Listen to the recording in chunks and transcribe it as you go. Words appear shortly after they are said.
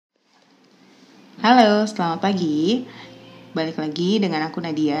Halo, selamat pagi. Balik lagi dengan aku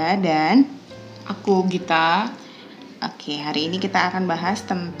Nadia dan aku Gita. Oke, hari ini kita akan bahas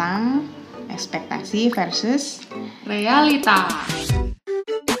tentang ekspektasi versus Realita.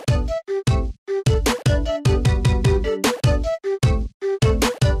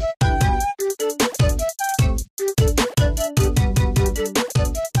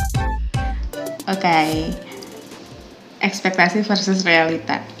 Oke, ekspektasi versus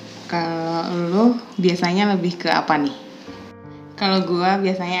realita. Kalau lu biasanya lebih ke apa nih? Kalau gua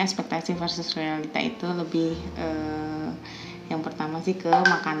biasanya ekspektasi versus realita itu lebih yang pertama sih ke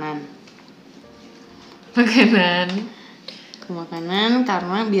makanan. Ke makanan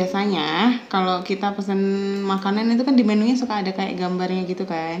karena biasanya kalau kita pesen makanan itu kan di menunya suka ada kayak gambarnya gitu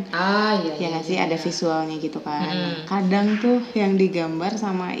kan. Iya Nggak sih, ada visualnya gitu kan. Nah, kadang tuh yang digambar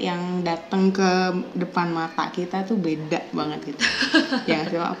sama yang datang ke depan mata kita tuh beda banget gitu. Ya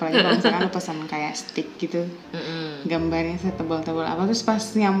nggak sih, apalagi kalau misalkan lo pesan kayak stick gitu, gambarnya setebal-tebal apa, terus pas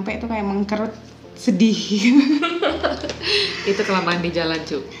nyampe tuh kayak mengkerut, sedih. Itu kelamaan di jalan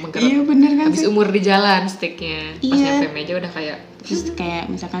mengkerut. Iya bener kan. Habis umur di jalan sticknya. Pas Iya. nyampe meja udah kayak. Terus kayak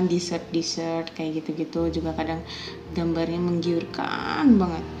misalkan dessert kayak gitu-gitu juga kadang gambarnya menggiurkan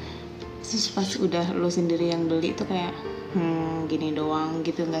banget. Terus pas udah lo sendiri yang beli tuh kayak gini doang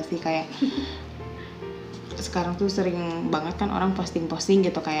gitu nggak sih, kayak sekarang tuh sering banget kan orang posting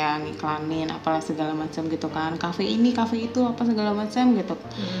gitu kayak ngiklanin apalah segala macam gitu kan, kafe ini kafe itu apa segala macam gitu.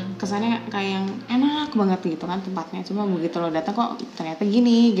 Kesannya kayak yang enak banget gitu kan tempatnya, cuma begitu lo datang kok ternyata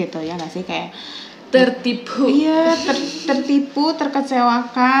gini gitu, ya nggak sih, kayak Tertipu. Iya, tertipu,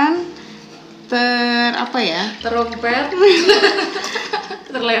 terkecewakan, Terompet.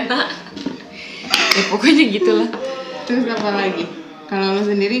 Terlena. Ya pokoknya gitulah. Terus apa lagi? Kalau lo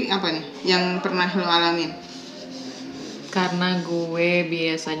sendiri apa nih yang pernah lo alamin? Karena gue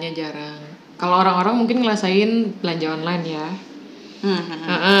biasanya jarang. Kalau orang-orang mungkin ngerasain belanja online ya.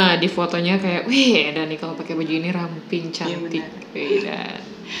 Di fotonya kayak, wih, dan nih kalau pakai baju ini ramping, cantik, dan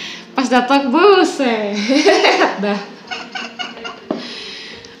pas datang buset, dah.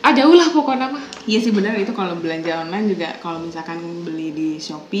 Ada ulah pokoknya mah. Iya sih benar, itu kalau belanja online juga kalau misalkan beli di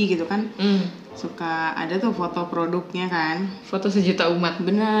Shopee gitu kan, suka ada tuh foto produknya kan. Foto sejuta umat.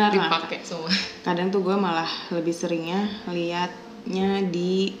 Bener. Dipakai semua. Kadang tuh gue malah lebih seringnya liatnya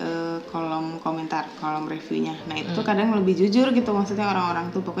di kolom komentar, kolom reviewnya. Nah itu tuh kadang lebih jujur gitu, maksudnya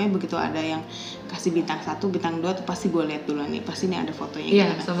orang-orang tuh pokoknya begitu ada yang kasih bintang 1, bintang 2 tuh pasti gue lihat dulu nih, pasti nih ada fotonya. Iya,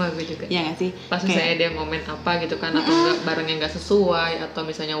 gitu kan. sama gue juga. Iya nggak sih? Pas misalnya dia komen apa gitu kan, atau enggak barangnya nggak sesuai, atau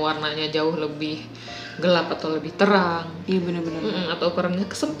misalnya warnanya jauh lebih gelap atau lebih terang. Iya benar-benar. Atau ukurannya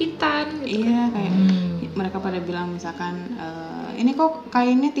kesempitan gitu. Iya kayak mereka pada bilang misalkan ini kok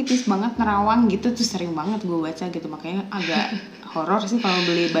kainnya tipis banget, nerawang gitu, tuh sering banget gue baca gitu, makanya agak horor sih kalau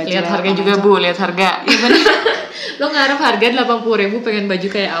beli baju. Lihat harga juga Bu, lihat harga. Iya benar. Lo ngarep harga 80.000 pengen baju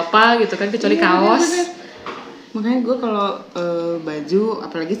kayak apa gitu kan, kecuali kaos. Bener. Makanya gue kalau baju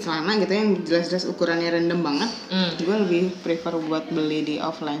apalagi celana gitu yang jelas-jelas ukurannya random banget, gue lebih prefer buat beli di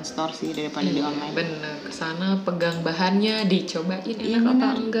offline store sih daripada di online. Bener, kesana pegang bahannya, dicobain enak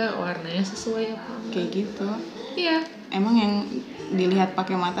apa enggak, warnanya sesuai apa enggak. Kayak gitu. Iya. Emang yang dilihat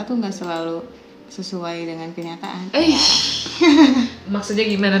pakai mata tuh nggak selalu sesuai dengan kenyataan. Maksudnya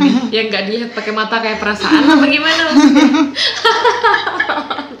gimana nih? Yang nggak dilihat pakai mata kayak perasaan apa gimana maksudnya?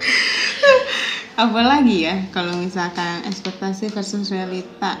 Apalagi ya kalau misalkan ekspektasi versus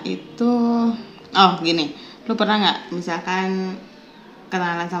realita itu, gini, lu pernah nggak misalkan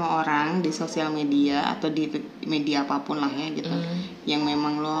kenalan sama orang di sosial media atau di media apapun lah ya gitu, yang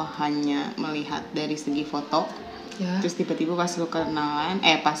memang lo hanya melihat dari segi foto, terus tiba-tiba pas lu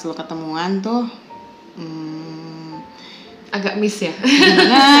pas lu ketemuan tuh agak miss ya?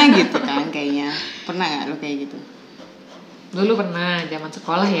 Gimana gitu kan kayaknya. Pernah gak lo kayak gitu? Dulu pernah, zaman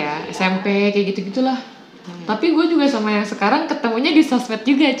sekolah ya, SMP kayak gitu-gitulah. Tapi gue juga sama yang sekarang ketemunya di sosmed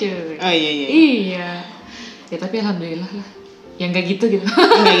juga cuy. Oh iya. Iya. Ya tapi alhamdulillah lah. Yang gak gitu.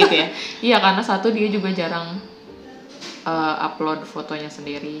 Enggak gitu ya? Iya, karena satu dia juga jarang upload fotonya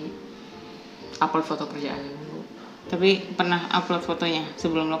sendiri. Upload foto kerjaannya dulu. Tapi pernah upload fotonya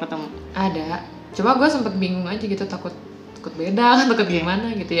sebelum lo ketemu? Ada. Cuma gue sempet bingung aja gitu, takut beda, takut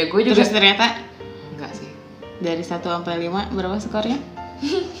gimana gitu ya. Gue juga. Terus ternyata? Enggak sih. Dari 1 sampai 5 berapa skornya?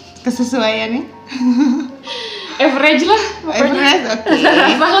 Kesesuaiannya? Average lah. Average, oke.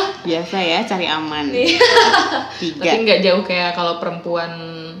 Biasa ya, cari aman. 3. Tapi nggak jauh kayak kalau perempuan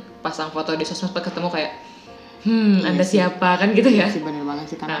pasang foto di sosmed ketemu kayak Anda siapa kan gitu ya? Sih bener banget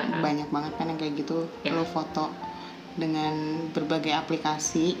sih, karena banyak banget kan yang kayak gitu. Lo foto dengan berbagai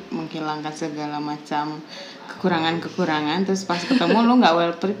aplikasi, menghilangkan segala macam kekurangan-kekurangan, terus pas ketemu lu nggak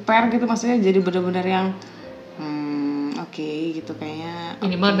well prepare gitu, maksudnya jadi benar-benar yang oke, gitu kayaknya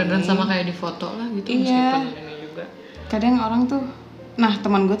minimal beneran sama kayak di foto lah gitu. Iya. Meskipun ini juga Kadang orang tuh, nah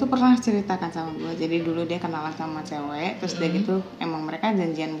teman gue tuh pernah ceritakan sama gue, jadi dulu dia kenalan sama cewek, terus dia gitu emang mereka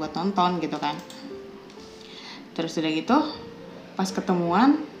janjian buat nonton gitu kan, terus udah gitu pas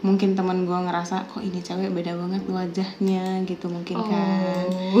ketemuan mungkin teman gue ngerasa kok ini cewek beda banget wajahnya gitu mungkin kan,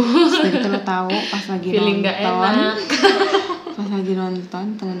 terus dari itu lo tahu pas lagi feeling nggak nonton enak. pas lagi nonton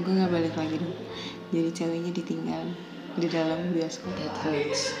teman gue nggak balik lagi dong, jadi ceweknya ditinggal di dalam bioskop. That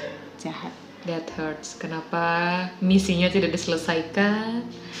hurts. Jahat. That hurts. Kenapa misinya tidak diselesaikan?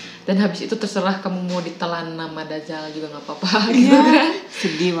 Dan habis itu terserah kamu mau ditelan nama Dajjal juga nggak apa-apa gitu kan.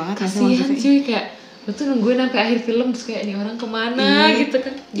 Sedih banget Kasihan cuy, kayak lu tuh nungguin sampai akhir film terus kayak ini orang kemana gitu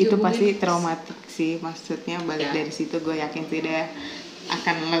kan. Itu pasti traumatik sih, maksudnya balik dari situ gue yakin tidak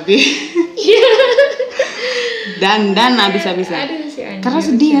akan lebih dan habis-habisan. Karena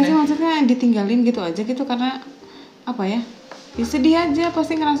sedih ya sih, maksudnya ditinggalin gitu aja gitu, karena apa ya? Ya sedih aja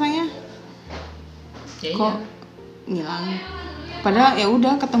pasti ngerasanya. Kok ngilang. Padahal ya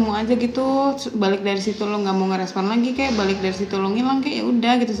udah ketemu aja gitu, balik dari situ lo nggak mau ngerespon lagi, kayak balik dari situ lo ngilang, kayak ya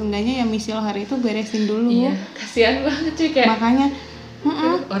udah gitu, seenggaknya ya misi lo hari itu beresin dulu. Iya, kasihan banget cuy, kayak makanya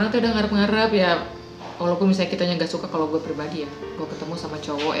orang tuh udah ngarep-ngarep ya, walaupun misalnya kitanya nggak suka. Kalau gue pribadi ya, gue ketemu sama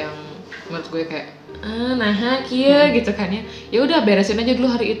cowok yang menurut gue kayak kia gitu kan ya udah beresin aja dulu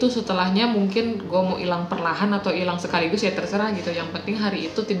hari itu, setelahnya mungkin gue mau hilang perlahan atau hilang sekaligus ya terserah gitu, yang penting hari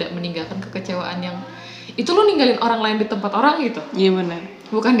itu tidak meninggalkan kekecewaan yang itu lu ninggalin orang lain di tempat orang gitu. Iya benar.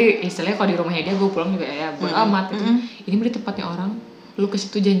 Bukan di istilahnya kalau di rumahnya dia gue pulang juga ya bodo amat gitu. Ini di tempatnya orang, lu ke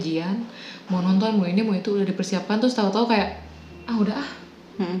situ janjian mau nonton mau ini mau itu udah dipersiapkan, terus tahu-tahu kayak udah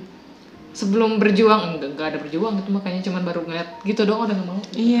sebelum berjuang enggak ada berjuang gitu, makanya cuman baru ngeliat gitu doang udah nggak mau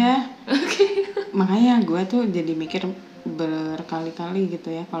gitu. Iya. Makanya gue tuh jadi mikir berkali-kali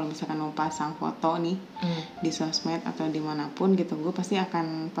gitu ya, kalau misalkan mau pasang foto nih di sosmed atau dimanapun gitu, gue pasti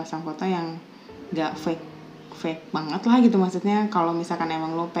akan pasang foto yang gak fake banget lah gitu, maksudnya kalau misalkan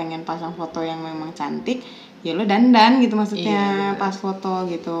emang lo pengen pasang foto yang memang cantik ya lo dandan gitu, maksudnya pas foto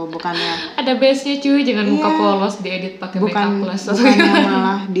gitu, bukannya ada base-nya cuy, jangan muka polos diedit pakai makeup plus bukannya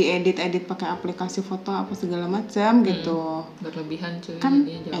malah diedit pakai aplikasi foto apa segala macam gitu, berlebihan cuy kan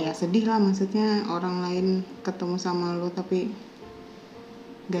ya sedih lah, maksudnya orang lain ketemu sama lo tapi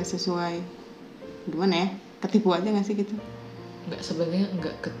gak sesuai, gimana ya, ketipu aja gak sih gitu? Nggak, sebenarnya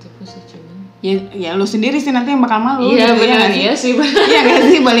nggak ketipu sih, cuman ya lu sendiri sih nanti yang bakal malu. Iya gitu, benar, iya sih benar. Iya nggak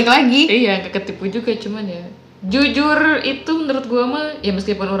sih, balik lagi. Iya, nggak ketipu juga, cuman ya jujur itu menurut gua mah ya,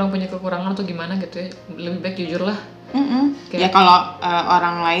 meskipun orang punya kekurangan atau gimana gitu ya, lebih baik jujur lah. Ya kalau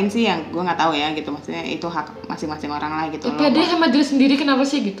orang lain sih yang gua nggak tahu ya gitu, maksudnya itu hak masing-masing orang lah gitu. Pede sama diri sendiri, kenapa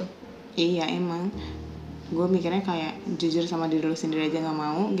sih gitu? Iya emang, gue mikirnya kayak jujur sama diri lu sendiri aja nggak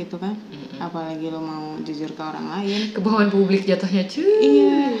mau gitu kan, apalagi lu mau jujur ke orang lain. Kebohongan publik jatuhnya cuy.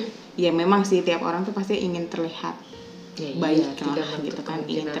 Iya, ya memang sih tiap orang tuh pasti ingin terlihat baik lah gitu kan,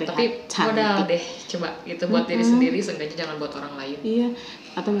 ingin terlihat tapi cantik. modal deh coba gitu buat diri sendiri, seenggaknya jangan buat orang lain. Iya,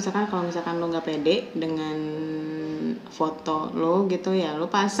 atau misalkan kalau misalkan lo nggak pede dengan foto lo gitu ya, lo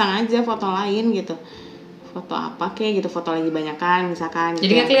pasang aja foto lain gitu, foto apa kek gitu, foto lagi banyakan misalkan gitu,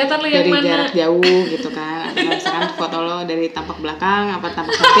 jadi nggak kelihatan lo yang dari mana, jarak jauh gitu kan, atau misalkan foto lo dari tampak belakang apa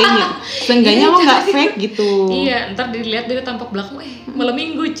tampak samping gitu, seenggaknya lo nggak fake gitu. Iya, ntar dilihat dari tampak belakang malam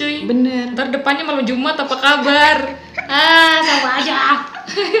minggu cuy, bener, ntar depannya malam Jumat, apa kabar? Sama aja.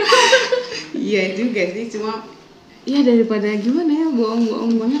 Iya juga sih, cuma ya daripada gimana ya,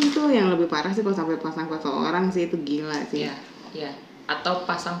 bohong-bohong banget tuh yang lebih parah sih kalau sampai pasang foto orang sih, itu gila sih. Iya. Atau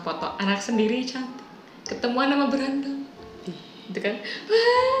pasang foto anak sendiri cantik, ketemuan sama berandang, itu kan,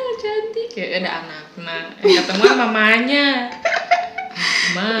 wah cantik, kayak ada anak, ketemuan mamanya,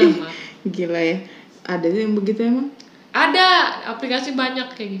 mama. Gila ya, ada sih yang begitu emang. Ada aplikasi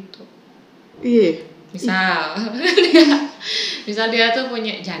banyak kayak gitu. Iya. Misal dia tuh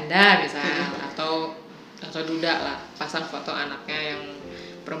punya janda misal, atau duda lah, pasang foto anaknya yang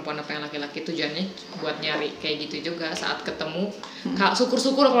perempuan apa yang laki-laki, tujuannya buat nyari kayak gitu juga saat ketemu.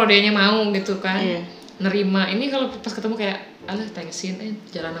 Syukur-syukur kalau dianya mau gitu kan, nerima. Ini kalau pas ketemu kayak thanksin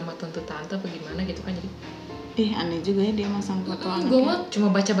jalan sama tante apa gimana gitu kan, jadi aneh juga ya dia masang foto anaknya. Gue mah cuma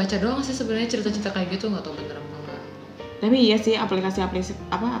baca-baca doang sih sebenarnya cerita-cerita kayak gitu, nggak tahu bener apa enggak. Tapi iya sih, aplikasi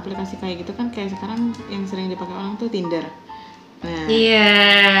kayak gitu kan, kayak sekarang yang sering dipakai orang tuh Tinder. Nah,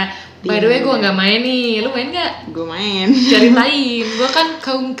 iya. By the way gue nggak main nih, lu main nggak? Gue main. Ceritain, gue kan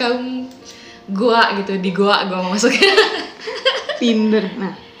kaum gua gitu, di gua mau masuk Tinder.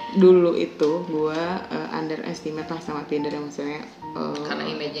 Nah, dulu itu gue underestimate lah sama Tinder yang maksudnya karena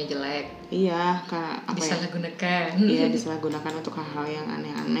image-nya jelek. Iya, karena apa disalahgunakan. Iya, disalahgunakan untuk hal-hal yang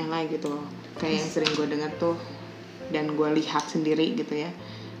aneh-aneh lah gitu loh. Kayak yang sering gue dengar tuh dan gue lihat sendiri gitu ya.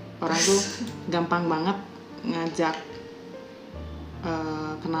 Orang tuh gampang banget ngajak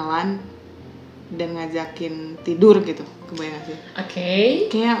kenalan dan ngajakin tidur gitu, kebayang gak sih? Oke.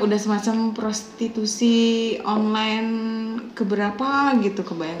 Kayak udah semacam prostitusi online keberapa gitu,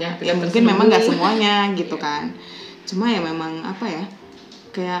 kebayang ya, ya mungkin memang gak semuanya gitu kan. Cuma ya memang apa ya,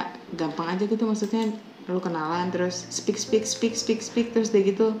 kayak gampang aja gitu, maksudnya lu kenalan terus speak terus udah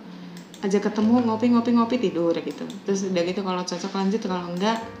gitu aja ketemu ngopi tidur gitu. Terus udah gitu kalau cocok lanjut, kalau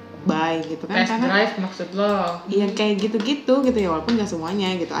enggak bye gitu kan. Test drive maksud lo? Iya kayak gitu ya, walaupun gak semuanya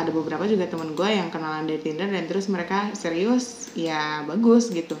gitu. Ada beberapa juga temen gue yang kenalan dari Tinder dan terus mereka serius, ya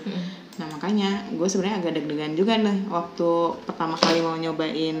bagus gitu. Nah makanya gue sebenarnya agak deg-degan juga nih waktu pertama kali mau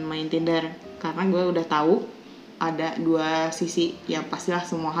nyobain main Tinder, karena gue udah tahu ada dua sisi ya, pastilah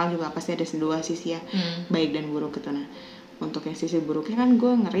semua hal juga pasti ada dua sisi ya, baik dan buruk gitu. Nah untuk yang sisi buruknya kan gue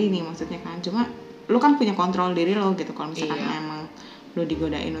ngeri nih maksudnya kan, cuma lu kan punya kontrol diri lo gitu. Kalau misalkan emang lu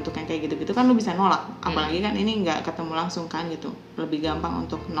digodain untuk yang kayak gitu-gitu kan lu bisa nolak, apalagi kan ini nggak ketemu langsung kan gitu, lebih gampang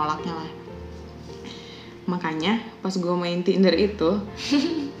untuk nolaknya lah. Makanya pas gue main Tinder itu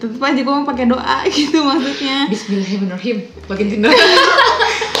tetep aja gue mau pakai doa gitu, maksudnya Bismillahirrahmanirrahim login Tinder.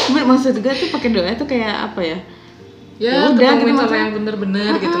 Maksud gue tuh pakai doa tuh kayak apa ya, ya udah gitu, sama yang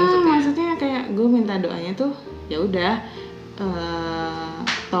bener-bener gitu maksudnya kayak gue minta doanya tuh ya udah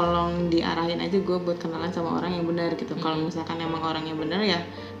tolong diarahin aja gue buat kenalan sama orang yang benar gitu. Kalau misalkan emang orang yang benar ya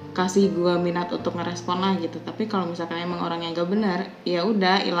kasih gue minat untuk ngerespon lah gitu. Tapi kalau misalkan emang orang yang gak benar, ya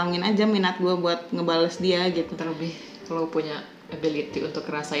udah ilangin aja minat gue buat ngebales dia gitu. Terlebih kalau punya ability untuk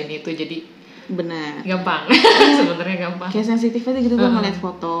ngerasain itu, jadi benar gampang. Sebenarnya gampang. Kayak sensitif aja gitu, gue ngeliat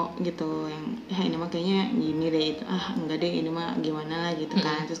foto gitu yang ini mah kayaknya gini deh itu, enggak deh ini mah gimana lah gitu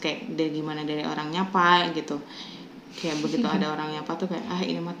kan. Terus kayak dari gimana dari orangnya apa gitu. Kayak begitu ada orang yang apa tuh kayak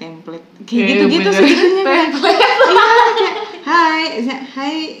ini mah template kayak gitu segitunya kayak kayak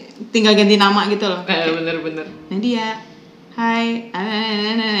hai tinggal ganti nama gitu loh. Bener. Nah dia hai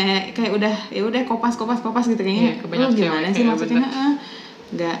kayak udah kopas gitu kayaknya. Lu gimana sih maksudnya?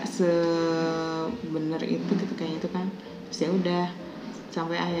 Nggak sebener itu gitu kayaknya itu kan. Terus ya udah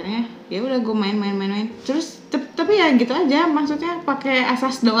sampai akhirnya ya udah gue main terus tapi ya gitu aja, maksudnya pakai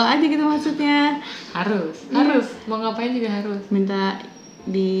asas doa aja gitu, maksudnya harus mau ngapain juga harus minta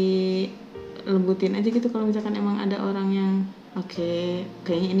dilembutin aja gitu. Kalau misalkan emang ada orang yang oke,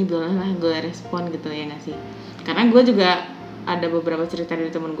 kayaknya ini boleh lah gue respon gitu ya nggak sih, karena gue juga ada beberapa cerita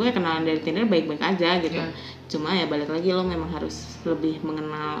dari temen gue yang kenalan dari Tinder baik-baik aja gitu. Cuma ya balik lagi lo memang harus lebih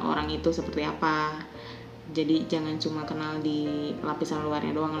mengenal orang itu seperti apa. Jadi jangan cuma kenal di lapisan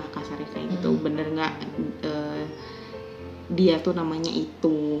luarnya doang lah, kasarnya kayak gitu. Bener nggak dia tuh namanya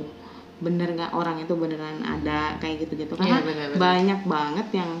itu, bener nggak orang itu beneran ada kayak gitu karena bener. banyak banget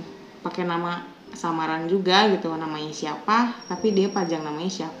yang pakai nama samaran juga gitu, namanya siapa tapi dia pajang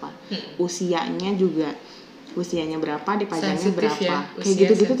namanya siapa, usianya berapa dipajangnya berapa ya,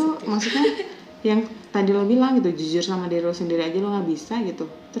 kayak gitu tuh maksudnya yang tadi lo bilang gitu, jujur sama diri lo sendiri aja lo nggak bisa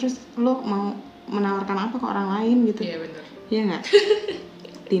gitu, terus lo mau menawarkan apa ke orang lain gitu. Iya benar. Iya nggak?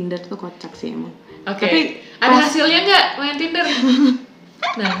 Tinder tuh kocak sih emang. Oke. Tapi ada hasilnya nggak main Tinder?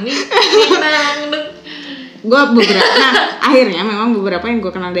 Gue beberapa. Nah akhirnya memang beberapa yang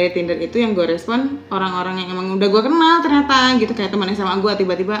gue kenal dari Tinder itu yang gue respon orang-orang yang emang udah gue kenal ternyata gitu, kayak teman SMA gue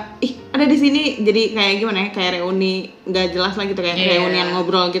tiba-tiba ada di sini, jadi kayak gimana ya, kayak reuni nggak jelas lah gitu, kayak reunian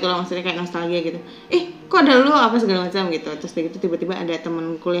ngobrol gitu loh, maksudnya kayak nostalgia gitu. Kok ada lu apa segala macam gitu. Terus gitu tiba-tiba ada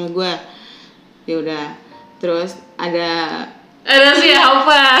temen kuliah gue. Ya udah, terus ada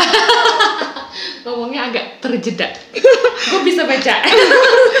siapa? Ngomongnya agak terjeda. Gue bisa baca.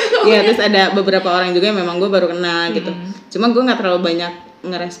 Ya terus ada beberapa orang juga yang memang gue baru kenal gitu. Cuma gue nggak terlalu banyak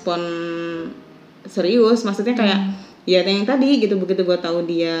ngerespon serius, maksudnya kayak ya yang tadi gitu, begitu gue tahu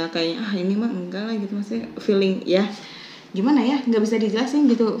dia kayak ini mah enggak lah gitu, maksudnya feeling ya gimana ya, nggak bisa dijelasin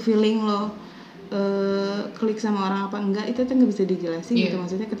gitu feeling lo. Klik sama orang apa enggak itu tuh nggak bisa dijelasin gitu,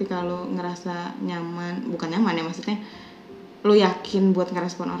 maksudnya ketika lo ngerasa nyaman, bukan nyaman ya, maksudnya lo yakin buat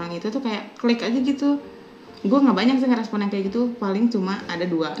ngerespon orang itu tuh kayak klik aja gitu. Gue nggak banyak sih ngerespon yang kayak gitu, paling cuma ada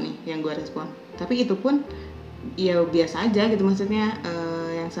 2 nih yang gue respon, tapi itu pun ya biasa aja gitu, maksudnya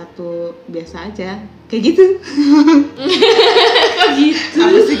yang satu biasa aja kayak gitu. Kok gitu?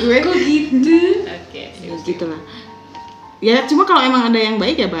 Apa sih gue? Kok gitu? Oke, ya gitulah. Ya cuma kalau emang ada yang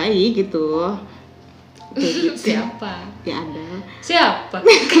baik ya baik gitu. Gitu. Siapa? Ya ada. Siapa?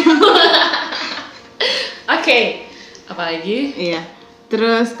 Oke. Apalagi? Iya.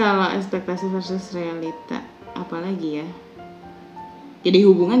 Terus kalau ekspektasi versus realita, apalagi ya? Jadi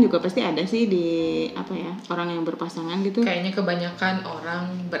hubungan juga pasti ada sih di apa ya, orang yang berpasangan gitu. Kayaknya kebanyakan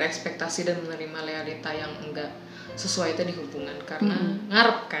orang berekspektasi dan menerima realita yang enggak sesuai itu di hubungan karena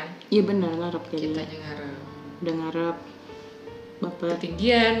ngarep kan. Iya benar, ngarep kayak Kitanya ngarep. Udah ngarep baper.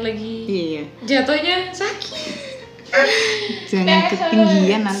 Ketinggian lagi. Iya. Jatuhnya sakit. Jangan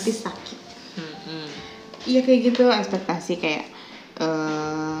ketinggian nanti sakit. Iya kayak gitu, ekspektasi kayak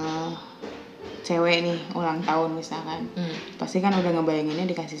cewek nih ulang tahun misalkan, pasti kan udah ngebayanginnya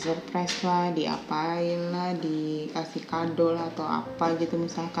dikasih surprise lah, diapain lah, dikasih kado lah atau apa gitu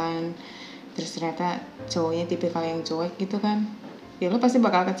misalkan. Terus ternyata cowoknya tipikal yang cuek gitu kan, ya lo pasti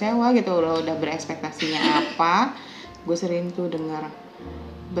bakal kecewa gitu. Lo udah berekspektasinya apa. Gue sering tuh dengar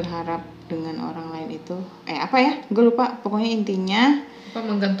berharap dengan orang lain itu apa ya, gue lupa, pokoknya intinya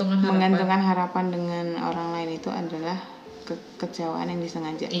menggantungkan harapan dengan orang lain itu adalah kekecewaan yang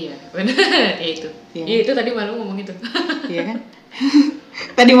disengaja. Iya, benar. Ya itu. Iya, ya, itu tadi malam ngomong itu. Iya kan?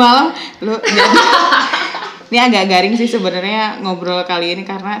 Tadi malam lu ini agak garing sih sebenarnya ngobrol kali ini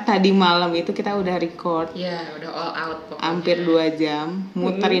karena tadi malam itu kita udah record. Iya, udah all out pokoknya. Hampir 2 jam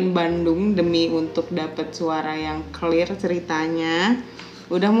muterin Bandung demi untuk dapet suara yang clear ceritanya.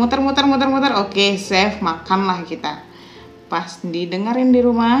 Udah muter. Oke, save, makanlah kita. Pas didengerin di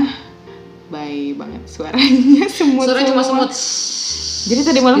rumah, baik banget suaranya, semut. Suaranya cuma semut. Jadi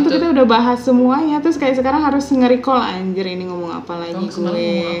tadi malam gitu tuh kita udah bahas semuanya, terus kayak sekarang harus nge-recall, anjir ini ngomong apa lagi gue.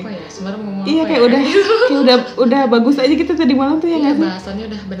 Ngomong apa ya? Iya kayak udah bagus aja gitu tadi malam tuh ya nggak sih? Bahasannya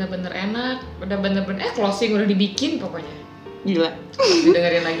udah bener-bener enak, udah bener-bener closing udah dibikin pokoknya. Gila.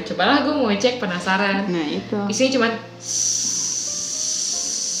 Didengerin lagi, cobalah gue mau cek, penasaran. Nah itu. Isinya cuman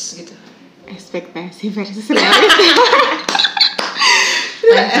gitu. Ekspektasi versus realita.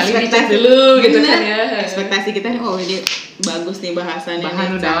 Ekspektasi dulu gitu kan ya. Ekspektasi kita nih, oh ini bagus nih bahasannya.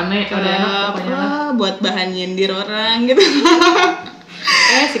 Bahan nih, udah enak pokoknya lah. Buat bahan nyindir orang gitu.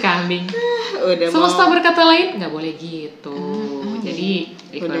 Si kambing. Semesta berkata lain nggak boleh gitu. Jadi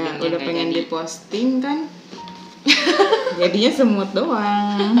udah pengen diposting kan. Jadinya semut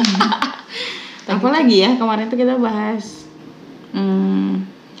doang. Apalagi ya kemarin tuh kita bahas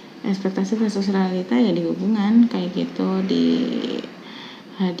ekspektasi versus realita ya di hubungan kayak gitu, di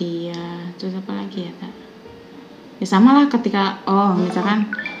hadiah, terus apa lagi ya Kak? Ya sama lah ketika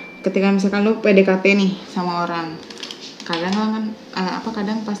misalkan lu PDKT nih sama orang,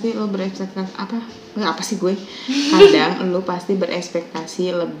 kadang pasti lu berekspektasi kadang lu pasti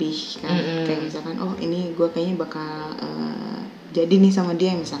berekspektasi lebih kan, kayak misalkan ini gue kayaknya bakal jadi nih sama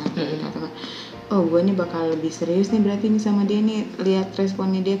dia misalkan kayak gitu, atau gue nih bakal lebih serius nih berarti nih sama dia nih, lihat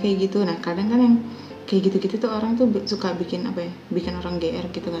responnya dia kayak gitu. Nah kadang kan yang kayak gitu-gitu tuh orang tuh suka bikin orang GR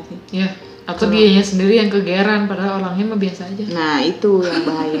gitu gak sih? Iya, atau dianya sendiri yang kegeran padahal orangnya mah biasa aja. Nah itu yang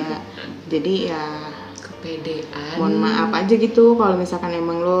bahaya. Jadi ya kepedean. Mohon maaf aja gitu kalau misalkan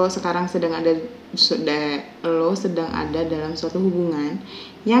emang lo sekarang sedang ada dalam suatu hubungan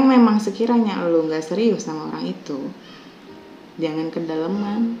yang memang sekiranya lo gak serius sama orang itu, jangan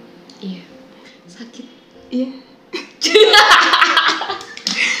kedalaman. Iya, sakit. Iya.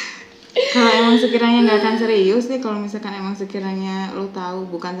 Kalau emang sekiranya nggak akan serius nih, kalau misalkan emang sekiranya lo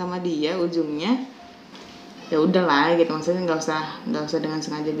tahu bukan sama dia ujungnya, ya udahlah gitu, maksudnya nggak usah dengan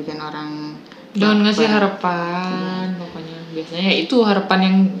sengaja bikin orang. Jangan ngasih harapan, pokoknya biasanya ya itu harapan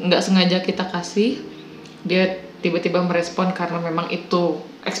yang nggak sengaja kita kasih, dia tiba-tiba merespon karena memang itu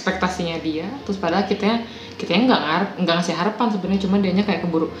ekspektasinya dia, terus padahal kita nggak ngasih harapan sebenarnya, cuma dianya kayak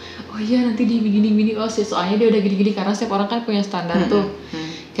keburu, oh iya nanti dia gini, soalnya dia udah gini, karena setiap orang kan punya standar tuh,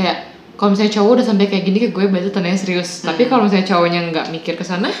 kayak kalau misalnya cowok udah sampai kayak gini ke gue berarti tandanya serius. Tapi kalau misalnya cowoknya nggak mikir ke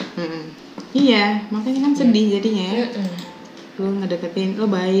sana, iya, makanya kan sedih jadinya ya. Lo ngedeketin, lo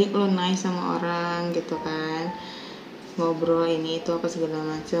baik, lo nice sama orang gitu kan, ngobrol ini itu apa segala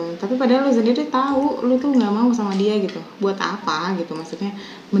macam. Tapi padahal lo sendiri tahu lo tuh nggak mau sama dia gitu. Buat apa gitu, maksudnya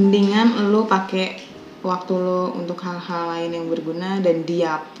mendingan lo pakai waktu lo untuk hal-hal lain yang berguna, dan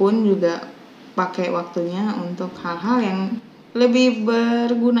dia pun juga pakai waktunya untuk hal-hal yang lebih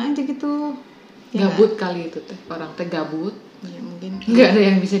berguna aja gitu. Gabut kali itu teh, orang teh gabut. Ya mungkin nggak ada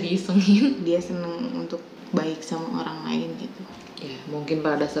yang bisa diisengin. Dia seneng untuk baik sama orang lain gitu. Ya mungkin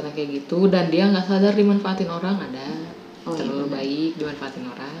pada dasarnya kayak gitu, dan dia nggak sadar dimanfaatin orang ada. Terlalu baik dimanfaatin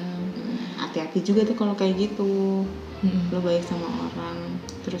orang. Hati-hati juga tuh kalau kayak gitu. Lo baik sama orang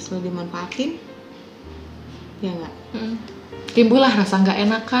terus lo dimanfaatin, ya nggak? Timbullah rasa nggak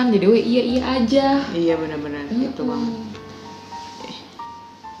enakan, jadi iya aja. Iya benar-benar gitu banget.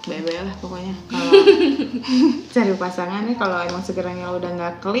 Bebe lah pokoknya kalau cari pasangan nih, kalau emang sekiranya lo udah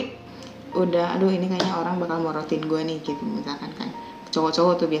nggak klik, udah aduh ini kayaknya orang bakal morotin gue nih gitu misalkan kan,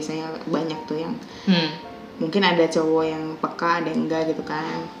 cowok-cowok tuh biasanya banyak tuh yang mungkin ada cowok yang peka, ada yang enggak gitu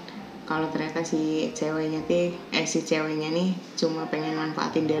kan. Kalau ternyata si ceweknya nih cuma pengen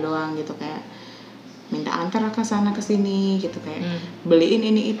manfaatin dia doang gitu, kayak minta antar ke sana ke sini gitu, kayak beliin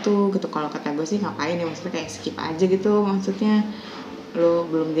ini itu gitu. Kalau kata gue sih ngapain ya, maksudnya kayak skip aja gitu, maksudnya lo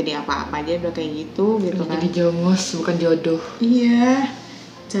belum jadi apa-apa aja udah kayak gitu kan. Jadi jongos bukan jodoh. Iya,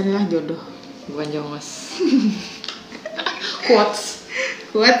 carilah jodoh bukan jongos.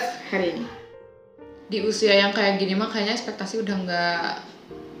 quotes hari ini. Di usia yang kayak gini mah kayaknya ekspektasi udah nggak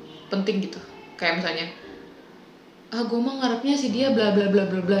penting gitu. Kayak misalnya gue mah ngarepnya si dia bla bla bla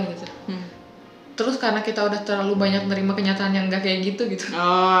bla bla gitu. Terus karena kita udah terlalu banyak nerima kenyataan yang nggak kayak gitu.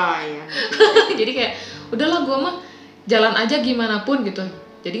 Oh iya. Jadi kayak udahlah gue mah jalan aja gimana pun gitu.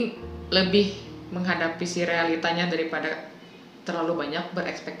 Jadi lebih menghadapi si realitanya daripada terlalu banyak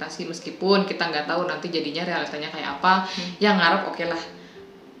berekspektasi, meskipun kita nggak tahu nanti jadinya realitanya kayak apa. Yang ngarep oke lah,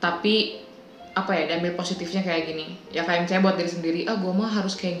 tapi apa ya, diambil positifnya kayak gini ya, kayak misalnya buat diri sendiri, gue mah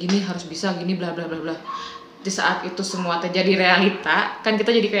harus kayak gini, harus bisa gini bla bla bla bla. Di saat itu semua terjadi realita kan,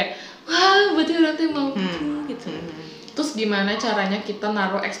 kita jadi kayak wah berarti orang tuh mau gitu. Terus gimana caranya kita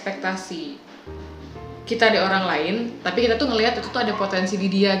naruh ekspektasi kita di orang lain, tapi kita tuh ngelihat itu tuh ada potensi di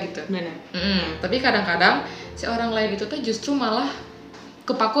dia gitu. Benar. Tapi kadang-kadang si orang lain itu tuh justru malah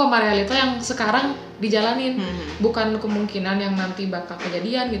kepaku sama realita yang sekarang dijalanin, bukan kemungkinan yang nanti bakal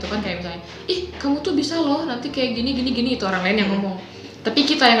kejadian gitu kan. Kayak misalnya, kamu tuh bisa loh nanti kayak gini itu orang lain yang ngomong, tapi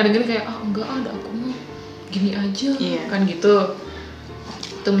kita yang ngedengerin kayak enggak ada, aku mah gini aja kan gitu.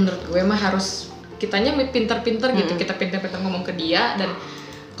 Itu menurut gue mah harus kitanya pinter-pinter gitu, kita pinter-pinter ngomong ke dia. Dan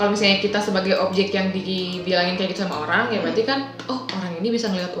kalau misalnya kita sebagai objek yang dibilangin kayak gitu sama orang, ya berarti kan orang ini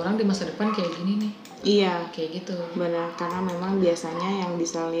bisa ngeliat orang di masa depan kayak gini nih. Iya, kayak gitu. Benar, karena memang biasanya yang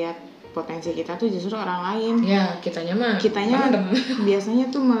bisa lihat potensi kita tuh justru orang lain. Ya, kitanya biasanya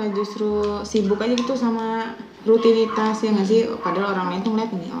tuh malah justru sibuk aja gitu sama rutinitas, ya nggak sih? Padahal orang lain tuh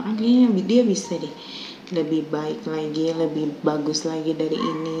ngeliat nih, orang kayaknya dia bisa deh lebih baik lagi, lebih bagus lagi dari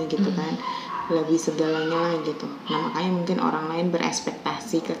ini gitu kan, lebih segalanya lah gitu. Nah makanya mungkin orang lain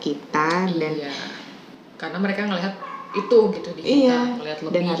berekspektasi ke kita, dan karena mereka ngelihat itu gitu di kita, ngelihat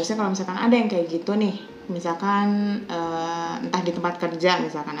lebih. Dan harusnya kalau misalkan ada yang kayak gitu nih, misalkan entah di tempat kerja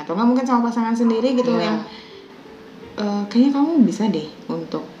misalkan, atau nggak mungkin sama pasangan sendiri gitu, yang kayaknya kamu bisa deh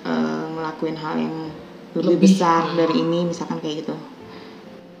untuk ngelakuin hal yang lebih besar dari ini misalkan kayak gitu.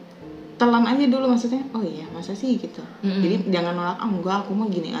 Telan aja dulu, maksudnya oh iya masa sih gitu. Jadi jangan nolak, enggak aku mah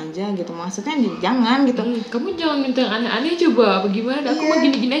gini aja gitu, maksudnya jangan gitu. Kamu jangan minta yang aneh-aneh, coba bagaimana, aku mah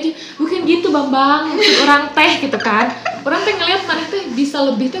gini-gini aja, bukan gitu bang orang teh gitu kan. Orang teh ngelihat maneh teh bisa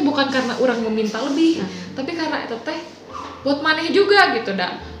lebih teh bukan karena orang meminta lebih, tapi karena itu teh buat maneh juga gitu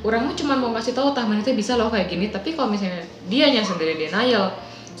dah. Orang mah cuma mau ngasih tahu tah maneh teh bisa loh kayak gini. Tapi kalau misalnya dianya sendiri denial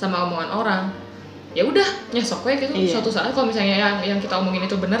sama omongan orang, ya udah nyesok we gitu. Suatu saat kalau misalnya yang kita omongin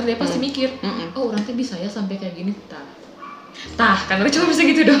itu benar, dia pasti mikir, orang teh bisa ya sampai kayak gini. Tah kan orang cuma bisa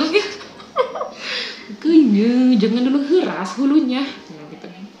gitu doang ya. Kayaknya jangan dulu heras hulunya gitu.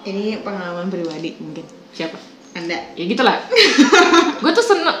 Ini pengalaman pribadi mungkin. Siapa? Anda? Ya gitulah. Gue tuh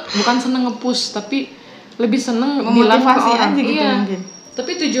bukan seneng nge-push, tapi lebih seneng bilang ke orang aja gitu mungkin.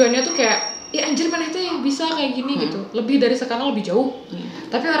 Tapi tujuannya tuh kayak, ya anjir maneh teh bisa kayak gini gitu, lebih dari sekarang, lebih jauh.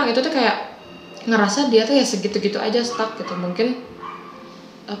 Tapi orang itu tuh kayak ngerasa dia tuh ya segitu-gitu aja, stuck gitu. Mungkin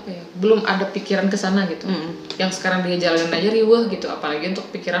apa ya, belum ada pikiran ke sana gitu. Yang sekarang dia jalanin aja riweuh gitu, apalagi untuk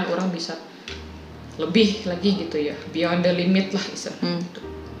pikiran orang bisa lebih lagi gitu ya, beyond the limit lah istilahnya.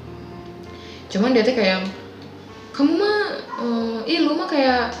 Cuman dia tuh kayak, kamu mah lu mah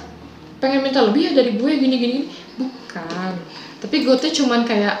kayak pengen minta lebih ya dari gue gini-gini. Bukan, tapi gue tuh cuman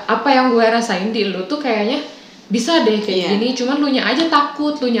kayak apa yang gue rasain di lu tuh kayaknya bisa deh kayak gini, cuman lu nya aja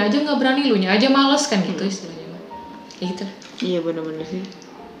takut, lu nya aja nggak berani, lu nya aja males kan gitu istilahnya. Gitu. Iya benar-benar sih.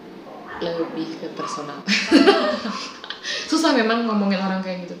 Lebih ke personal. Susah memang ngomongin orang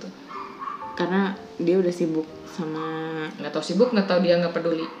kayak gitu tuh. Karena dia udah sibuk sama, nggak tahu sibuk, nggak tahu dia nggak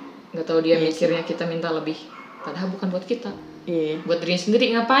peduli, nggak tahu dia mikirnya kita minta lebih, padahal bukan buat kita. Buat diri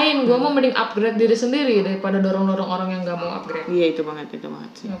sendiri. Ngapain? Gue mau mending upgrade diri sendiri daripada dorong-dorong orang yang nggak mau upgrade. Iya itu banget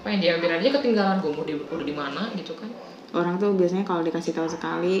sih. Ngapain dia biar aja ketinggalan, gue mau udah di mana gitu kan. Orang tuh biasanya kalau dikasih tahu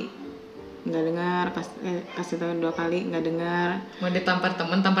sekali nggak dengar, kasih tahu 2 kali nggak dengar. Mau ditampar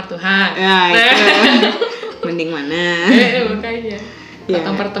temen, tampar Tuhan. Ya itu. Mending mana? Makanya.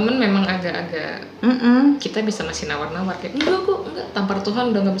 Tampar temen memang agak-agak kita bisa masih nawar-nawar kayak enggak, tampar Tuhan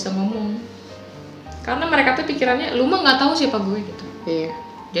udah nggak bisa ngomong. Karena mereka tuh pikirannya, lu mah nggak tahu siapa gue gitu. Iya.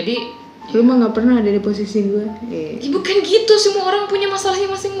 Jadi lu mah nggak pernah ada di posisi gue. Bukan gitu, semua orang punya masalahnya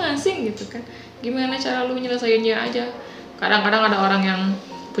masing-masing gitu kan. Gimana cara lu nyelesainnya aja. Kadang-kadang ada orang yang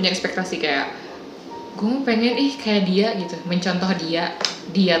punya ekspektasi kayak gue pengen kayak dia gitu, mencontoh dia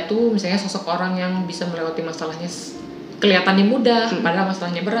tuh misalnya sosok orang yang bisa melewati masalahnya kelihatannya mudah, padahal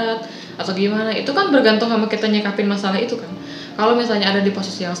masalahnya berat atau gimana. Itu kan bergantung sama kita nyikapin masalah itu kan. Kalau misalnya ada di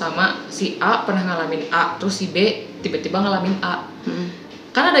posisi yang sama, si A pernah ngalamin A, terus si B tiba-tiba ngalamin A.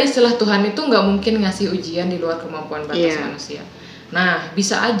 Karena ada istilah Tuhan itu nggak mungkin ngasih ujian di luar kemampuan batas manusia. Nah,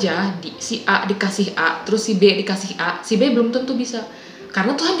 bisa aja si A dikasih A, terus si B dikasih A, si B belum tentu bisa.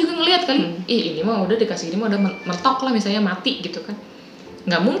 Karena Tuhan juga ngelihat kali, ini mah udah dikasih, ini mah udah mentok lah misalnya mati gitu kan.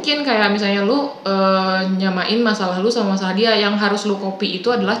 Nggak mungkin kayak misalnya lu nyamain masalah lu sama masalah dia. Yang harus lu copy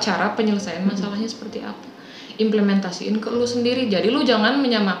itu adalah cara penyelesaian masalahnya seperti apa, implementasiin ke lu sendiri. Jadi lu jangan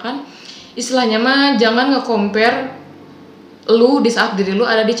menyamakan, istilahnya mah jangan nge-compare lu di saat diri lu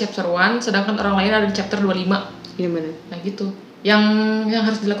ada di chapter 1 sedangkan orang lain ada di chapter 25. Iya benar. Nah gitu. Yang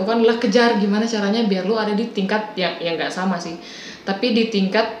harus dilakukan adalah kejar gimana caranya biar lu ada di tingkat yang nggak sama sih, tapi di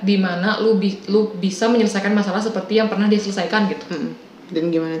tingkat dimana lu bisa menyelesaikan masalah seperti yang pernah diselesaikan gitu. Dan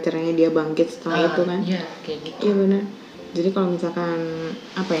gimana caranya dia bangkit setelah itu kan? Iya kayak gitu. Iya benar. Jadi kalau misalkan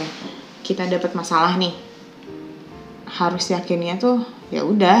kita dapat masalah nih, harus yakinnya tuh ya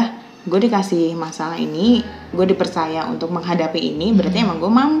udah, gue dikasih masalah ini, gue dipercaya untuk menghadapi ini, berarti emang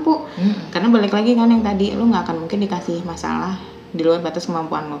gue mampu. Karena balik lagi kan yang tadi, lu nggak akan mungkin dikasih masalah di luar batas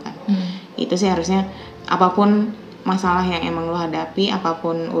kemampuan lo kan. Itu sih harusnya apapun masalah yang emang lo hadapi,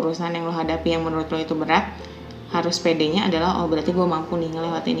 apapun urusan yang lo hadapi yang menurut lo itu berat, harus pedenya adalah berarti gue mampu nih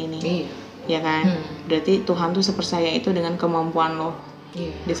ngelewatin ini. Ya kan? Berarti Tuhan tuh sepercaya itu dengan kemampuan lo.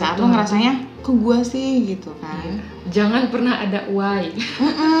 Di saat lo ngerasanya kok gue sih gitu kan. Jangan pernah ada why.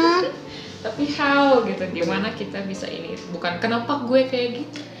 Tapi how gitu, gimana kita bisa ini, bukan kenapa gue kayak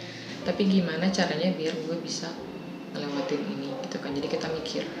gitu, tapi gimana caranya biar gue bisa ngelewatin ini gitu kan. Jadi kita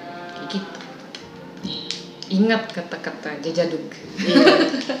mikir kayak gitu. Ingat kata-kata jajadug.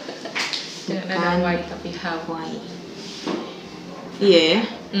 Jangan ada why tapi how. Iya ya.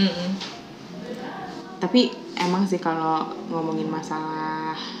 Tapi emang sih kalau ngomongin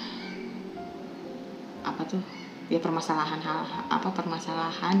masalah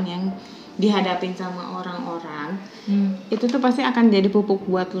permasalahan yang dihadapin sama orang-orang, itu tuh pasti akan jadi pupuk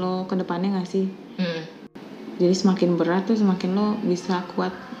buat lo ke depannya nggak sih? Jadi semakin berat tuh semakin lo bisa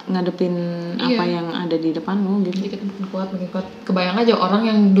kuat ngadepin apa yang ada di depan lo gitu. Jadi kita makin kuat. Kebayang aja orang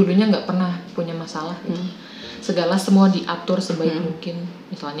yang dulunya nggak pernah punya masalah gitu. Segala semua diatur sebaik mungkin.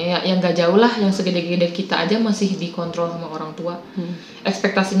 Misalnya yang nggak jauh lah, yang segede-gede kita aja masih dikontrol sama orang tua.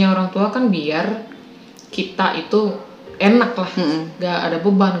 Ekspektasinya orang tua kan biar kita itu enak lah, nggak ada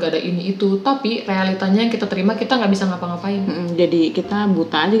beban, nggak ada ini itu. Tapi realitanya yang kita terima, kita nggak bisa ngapa-ngapain. Jadi kita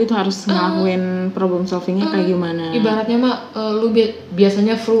buta aja gitu, harus ngelakuin problem solvingnya kayak gimana. Ibaratnya mah lu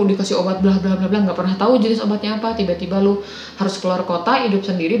biasanya flu dikasih obat bla bla bla bla, nggak pernah tahu jenis obatnya apa. Tiba-tiba lu harus keluar kota hidup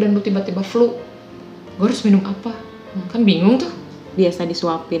sendiri dan lu tiba-tiba flu, gue harus minum apa? Kan bingung tuh. Biasa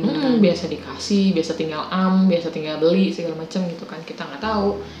disuapin, biasa dikasih, biasa tinggal biasa tinggal beli segala macam gitu kan. Kita nggak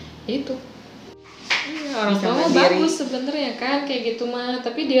tahu itu. Orang tua bagus sebenarnya kan kayak gitu mah,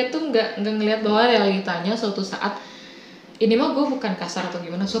 tapi dia tuh nggak ngelihat bahwa realitanya suatu saat ini mah, gue bukan kasar atau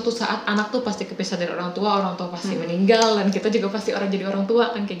gimana, suatu saat anak tuh pasti kepisah dari orang tua pasti meninggal, dan kita juga pasti jadi orang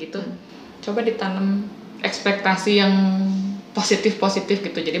tua kan kayak gitu. Coba ditanam ekspektasi yang positif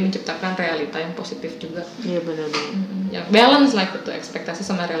gitu, jadi menciptakan realita yang positif juga. Iya benar-benar. Yang balance lah itu, ekspektasi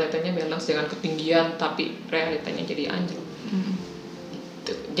sama realitanya balance, dengan ketinggian tapi realitanya jadi anjlok.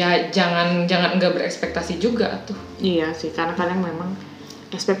 Jangan enggak berekspektasi juga tuh. Iya sih, karena kadang memang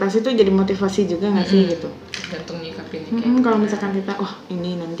ekspektasi tuh jadi motivasi juga nggak sih gitu. Gantung nyikapinnya kalau misalkan kita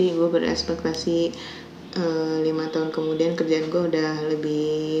ini nanti gue berekspektasi 5 tahun kemudian kerjaan gue udah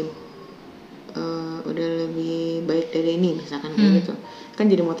lebih baik dari ini misalkan kayak gitu, kan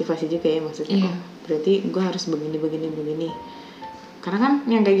jadi motivasi juga ya maksudnya. Berarti gue harus begini. Karena kan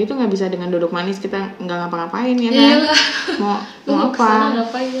yang kayak gitu nggak bisa dengan duduk manis kita nggak ngapa-ngapain ya kan. mau apa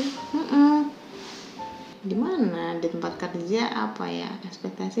ngapain. Di mana di tempat kerja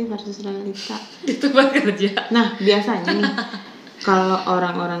ekspektasi versus realita di tempat kerja. Nah biasanya nih kalau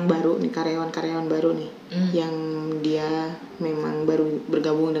orang-orang baru nih, karyawan baru nih, yang dia memang baru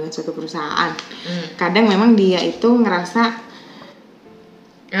bergabung dengan suatu perusahaan, kadang memang dia itu ngerasa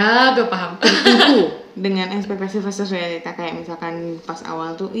gue paham dengan ekspektasi versus realita. Kayak misalkan pas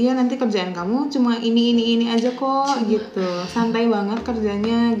awal tuh, iya nanti kerjaan kamu cuma ini aja kok gitu, santai banget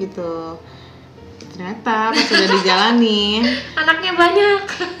kerjanya gitu. Ternyata pas sudah dijalanin anaknya banyak,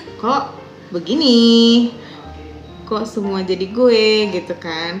 kok begini, kok semua jadi gue gitu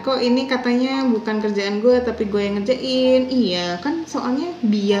kan, kok ini katanya bukan kerjaan gue tapi gue yang ngerjain. Iya kan, soalnya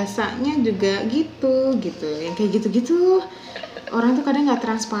biasanya juga gitu yang kayak gitu orang tuh kadang nggak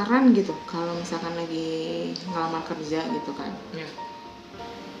transparan gitu kalau misalkan lagi ngelamar kerja gitu kan.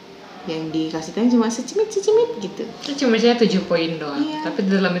 Yang dikasih tahu cuma secimit gitu. Itu cuma saya 7 poin doang. Iya. Tapi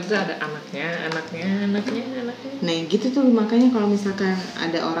di dalam itu ada anaknya. Nah gitu tuh, makanya kalau misalkan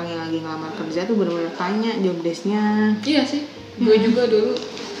ada orang yang lagi ngelamar kerja tuh bener-bener tanya job desk-nya. Iya sih. Gue juga dulu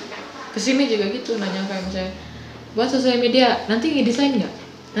kesini juga gitu, nanya kayak misalnya buat sosial media nanti ngedesain nggak?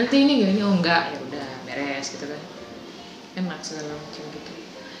 Nanti ini nggak? Ini oh enggak, ya udah beres gitu kan. Enak segala macam gitu.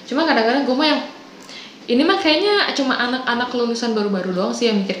 Cuma kadang-kadang gue mah yang ini mah kayaknya cuma anak-anak lulusan baru-baru doang sih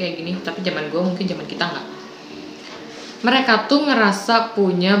yang mikir kayak gini. Tapi zaman gue mungkin zaman kita nggak. Mereka tuh ngerasa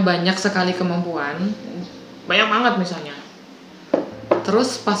punya banyak sekali kemampuan, banyak banget misalnya.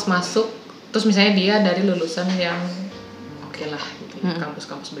 Terus pas masuk, terus misalnya dia dari lulusan yang oke lah, gitu,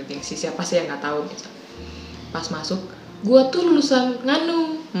 kampus-kampus bergengsi, siapa sih yang nggak tahu gitu. Pas masuk, gue tuh lulusan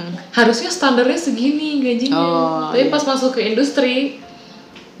nganu, harusnya standarnya segini gajinya. Tapi pas masuk ke industri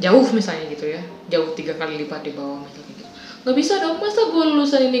jauh misalnya gitu ya, jauh 3 kali lipat di bawah misalnya gitu. Nggak bisa dong, masa gue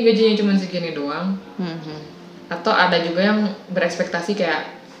lulusan ini gajinya cuma segini doang. Atau ada juga yang berekspektasi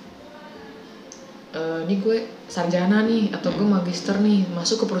kayak ini gue sarjana nih atau gue magister nih,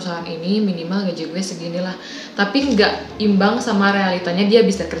 masuk ke perusahaan ini minimal gaji gue segini lah, tapi nggak imbang sama realitanya dia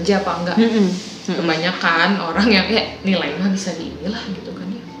bisa kerja apa enggak. Kebanyakan orang yang nilai mah bisa di inilah gitu kan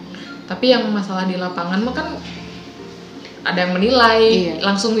ya, tapi yang masalah di lapangan mah kan ada yang menilai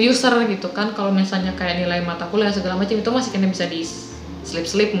langsung user gitu kan. Kalau misalnya kayak nilai mata kuliah segala macam itu masih kena bisa di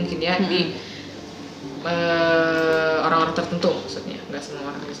slip mungkin ya di orang-orang tertentu, maksudnya nggak semua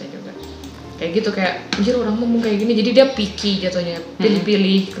orang bisa juga kayak gitu. Kayak anjir orang ngomong kayak gini, jadi dia picky jatuhnya,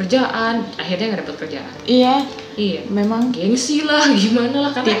 pilih-pilih kerjaan, akhirnya nggak dapet kerjaan. Iya memang gengsi lah, gimana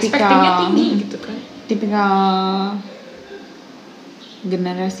lah, karena expectingnya tinggi gitu kan. Tipikal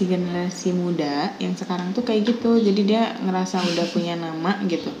generasi muda yang sekarang tuh kayak gitu. Jadi dia ngerasa udah punya nama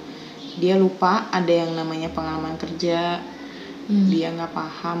gitu, dia lupa ada yang namanya pengalaman kerja. Dia nggak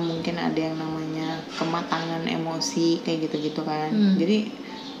paham mungkin ada yang namanya kematangan emosi kayak gitu kan. Jadi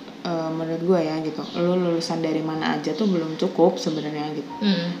menurut gue ya gitu, lo lulusan dari mana aja tuh belum cukup sebenarnya gitu.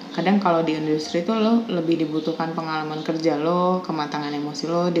 Kadang kalau di industri tuh lo lebih dibutuhkan pengalaman kerja lo, kematangan emosi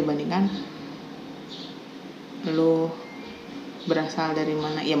lo dibandingkan lo berasal dari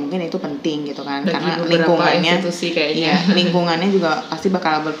mana. Ya mungkin itu penting gitu kan, bagi karena lingkungannya kayaknya. Lingkungannya juga pasti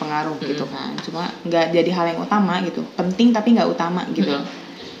bakal berpengaruh gitu kan. Cuma nggak jadi hal yang utama gitu, penting tapi nggak utama gitu loh.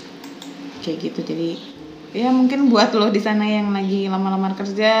 Kayak gitu. Jadi ya mungkin buat lo di sana yang lagi lamar-lamar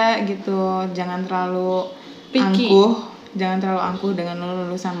kerja gitu, jangan terlalu angkuh dengan lo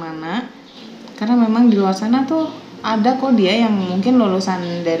lulusan mana, karena memang di luar sana tuh ada kok dia yang mungkin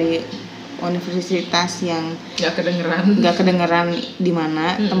lulusan dari universitas yang nggak kedengeran di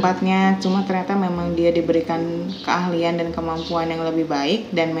mana tempatnya, cuma ternyata memang dia diberikan keahlian dan kemampuan yang lebih baik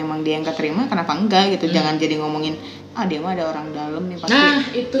dan memang dia yang keterima, kenapa enggak gitu. Jangan jadi ngomongin dia mah ada orang dalam nih pasti. Nah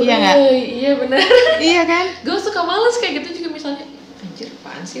itu iya benar. Iya kan, gue suka males kayak gitu juga. Misalnya anjir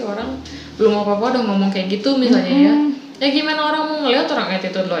apaan sih, orang belum apa-apa udah ngomong kayak gitu misalnya. Ya gimana orang mau ngeliat orang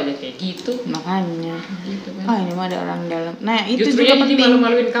attitude lo aja kayak gitu. Makanya gitu kan. ini mah ada orang dalam. Nah itu justru juga penting.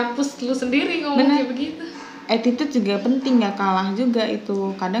 malu-maluin kampus lu sendiri ngomong kayak begitu. Attitude juga penting, gak kalah juga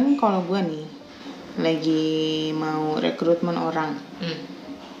itu. Kadang kalau gue nih lagi mau rekrutmen orang,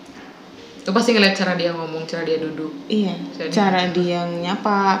 lu pasti ngeliat cara dia ngomong, cara dia duduk. Iya, cara dia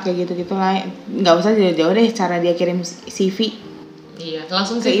nyapa kayak gitu-gitu lah. Nggak usah jauh-jauh deh, cara dia kirim CV. Iya,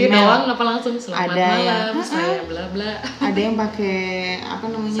 langsung CV doang apa langsung selamat ada malam, yang, saya bla bla. Ada yang pakai apa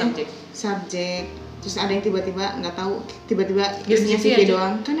namanya? Subjek. Terus ada yang tiba-tiba nggak tahu, tiba-tiba kirimnya CV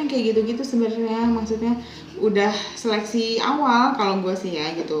doang. Kan yang kayak gitu-gitu sebenarnya maksudnya udah seleksi awal kalau gue sih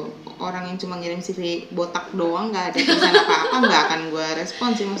ya gitu. Orang yang cuma ngirim CV botak doang nggak ada tulisan apa-apa, nggak akan gue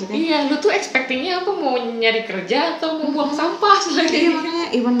respon sih maksudnya. Iya, lu tuh expectingnya apa, mau nyari kerja atau mau buang sampah lagi? Iya, makanya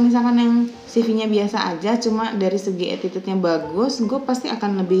even misalkan yang CV-nya biasa aja, cuma dari segi attitude-nya bagus, gue pasti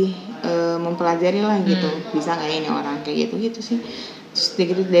akan lebih mempelajari lah gitu. Bisa nggak ini orang kayak gitu sih. Terus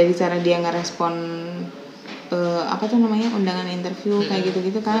dari cara dia ngerespon undangan interview kayak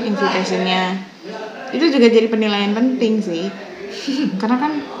gitu kan, invitation-nya itu juga jadi penilaian penting sih. Karena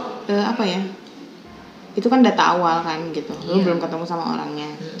kan itu kan data awal kan gitu, lu belum ketemu sama orangnya.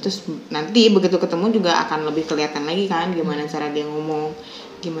 Terus nanti begitu ketemu juga akan lebih kelihatan lagi kan gimana cara dia ngomong,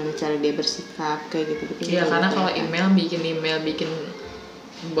 gimana cara dia bersikap kayak gitu. Iya, karena kalau email bikin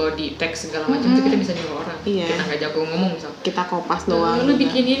body text segala macam itu kita bisa nyuruh orang. Kita nggak jago ngomong misal, kita kopas doang. Lu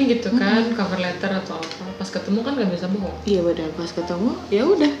bikinin gitu kan cover letter atau apa pas ketemu kan nggak bisa bohong. Iya benar, pas ketemu ya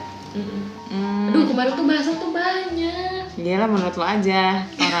udah. Aduh kemarin tuh bahasan tuh banyak. Gila menurut lo aja,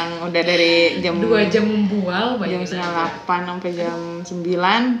 orang udah dari jam 2 jam membual jam setengah 8 sampai jam 9.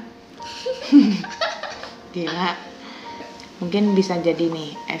 Gila. Mungkin bisa jadi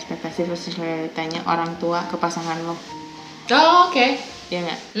nih ekspektasi versus realitanya orang tua ke pasangan lo. Oh, oke. Ya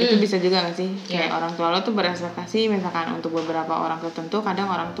nggak? Itu bisa juga nggak sih? Kayak orang tua lo tuh berekspektasi misalkan untuk beberapa orang tertentu,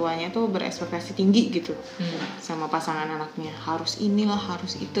 kadang orang tuanya tuh berekspektasi tinggi gitu sama pasangan anaknya, harus inilah,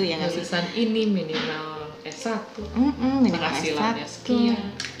 harus itu, ya nggak sih? Lulusan ini minimal S1, minimal penghasilannya S1 sekian.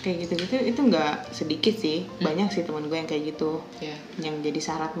 kayak gitu-gitu. Itu nggak sedikit sih, banyak sih teman gue yang kayak gitu, yang jadi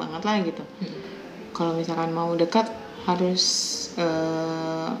syarat banget lah gitu. Kalau misalkan mau dekat harus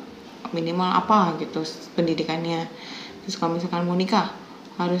minimal apa gitu pendidikannya. Terus kalau misalkan mau nikah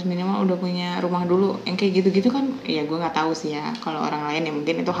harus minimal udah punya rumah dulu, yang kayak gitu-gitu kan. Ya gue nggak tahu sih ya, kalau orang lain ya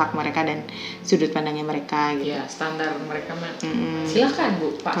mungkin itu hak mereka dan sudut pandangnya mereka gitu. Ya standar mereka mah. Silakan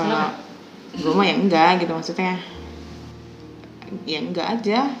Bu, Pak. Kalau gue mah ya enggak gitu, maksudnya ya enggak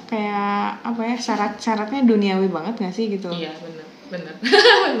aja, kayak apa ya, syaratnya duniawi banget nggak sih gitu. Iya benar.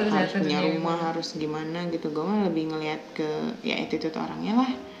 Harus punya rumah, harus gimana gitu. Gue mah lebih ngelihat ke ya attitude orangnya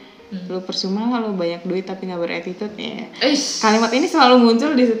lah. Lu percuma kalau banyak duit tapi nggak berattitude ya. Kalimat ini selalu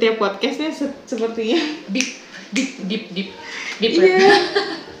muncul di setiap podcastnya sepertinya. Deep. Iya.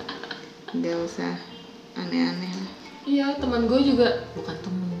 Gak usah aneh-aneh lah. Iya, teman gue juga bukan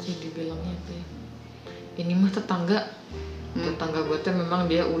temen sih dibilangnya apa ya. Ini mah tetangga. Tetangga gue tuh memang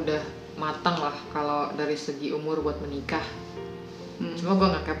dia udah matang lah kalau dari segi umur buat menikah. Cuma gue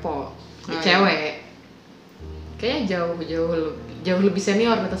nggak kepo. Cewek. Kayaknya jauh lebih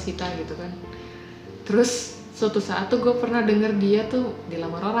senior atas kita gitu kan. Terus suatu saat tuh gue pernah denger dia tuh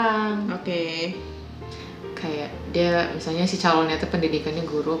dilamar orang. Oke. Kayak dia misalnya si calonnya tuh pendidikannya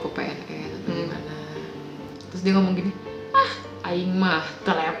guru atau PNS atau gimana. Terus dia ngomong gini, aing mah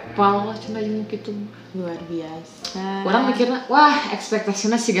telepal cina jeung gitu. Luar biasa. Orang mikirnya, wah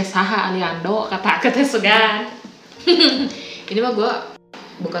ekspektasinya siga saha aliando kata-kata sugan. Ini mah gue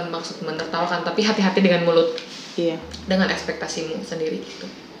bukan maksud menertawakan, tapi hati-hati dengan mulut. Iya. Dengan ekspektasimu sendiri gitu.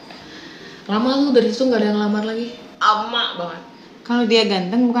 Lama lu dari situ nggak ada yang lamar lagi. Ama banget. Kalau dia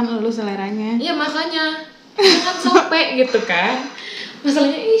ganteng bukan lu seleranya. Iya makanya. Jangan sampai gitu kan.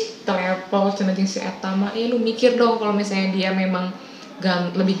 Masalahnya telepon cenah jeung si eta mah. Ya lu mikir dong kalau misalnya dia memang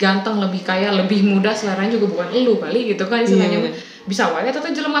lebih ganteng, lebih kaya, lebih muda, seleranya juga bukan lu kali gitu kan istilahnya. Bisa wae eta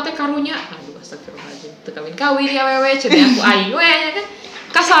teh jelema teh karunya. Aduh astagfirullahaladzim. Teu kawin ya wewe cenah aku aing we ya kan.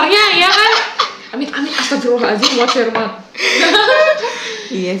 Kasarnya ya kan. Amin astagfirullahaladzim buat cermat.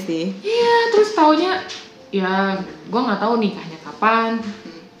 Iya sih. Iya, terus taunya ya gue nggak tahu nikahnya kapan.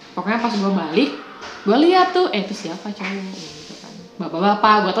 Pokoknya pas gue balik, gue lihat tuh itu siapa cowok gitu kan.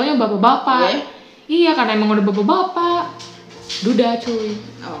 Bapak-bapak, gue taunya bapak-bapak. Iya, karena emang udah bapak-bapak. Duda cuy.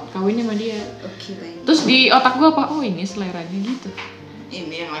 Kawinnya sama dia. Oke, baik. Terus di otak gue apa? Oh, ini seleranya gitu.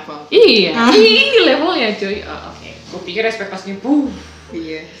 Ini yang level. Iya, ini levelnya cuy. Oke. Gue pikir ekspektasinya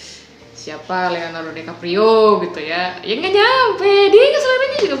Iya. Siapa Leonardo DiCaprio gitu ya nggak nyampe, dia kan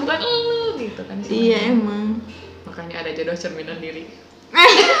seleranya juga bukan lu gitu kan. Iya emang, makanya ada jodoh cerminan diri.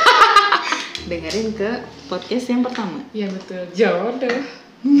 Dengerin ke podcast yang pertama. Iya betul, jodoh.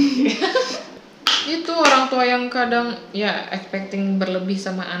 Itu orang tua yang kadang ya expecting berlebih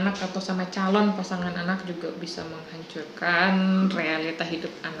sama anak atau sama calon pasangan anak juga bisa menghancurkan realita hidup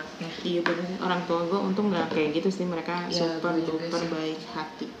anaknya. Iya benar, orang tua gue untung nggak kayak gitu sih, mereka ya, super baik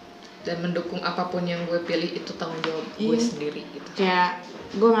hati dan mendukung apapun yang gue pilih. Itu tanggung jawab gue sendiri gitu. Kayak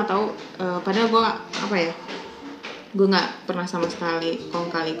gue nggak tahu, padahal gue gue nggak pernah sama sekali kong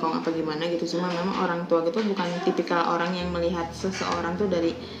apa gimana gitu. Cuma memang orang tua gitu bukan tipikal orang yang melihat seseorang tuh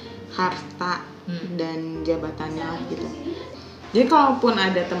dari harta dan jabatannya lah gitu. Jadi kalaupun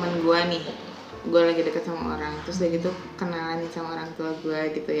ada teman gue nih, gue lagi deket sama orang, terus udah gitu kenalan sama orang tua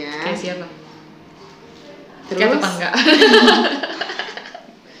gue gitu ya. Kayak siapa? Terus kayak tetangga.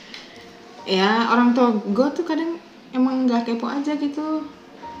 Ya orang tua gue tuh kadang emang nggak kepo aja gitu,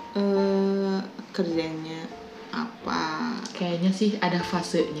 kerjanya apa. Kayaknya sih ada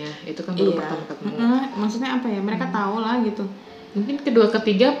fasenya, itu kan baru pertama ketemu. Maksudnya apa ya, mereka tahu lah gitu. Mungkin kedua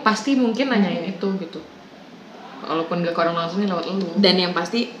ketiga pasti mungkin nanyain itu gitu, walaupun gak ke orang langsung lewat lu. Dan yang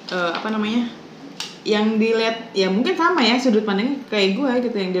pasti yang dilihat ya mungkin sama ya sudut pandangnya kayak gue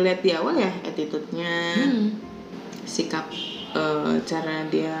gitu. Yang dilihat di awal ya attitude-nya, sikap, cara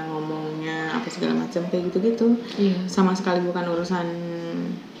dia ngomongnya apa segala macam kayak gitu-gitu. Sama sekali bukan urusan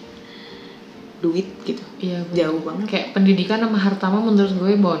duit gitu. Iya, jauh banget. Kayak pendidikan sama harta mah menurut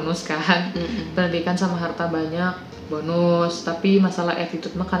gue bonus kan. Pendidikan sama harta banyak bonus, tapi masalah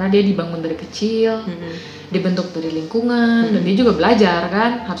attitude mah karena dia dibangun dari kecil, dibentuk dari lingkungan, dan dia juga belajar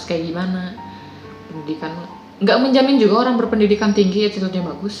kan harus kayak gimana. Pendidikan nggak menjamin juga orang berpendidikan tinggi attitude-nya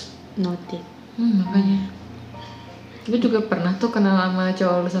bagus. Noted. Makanya gue juga pernah tuh kenal sama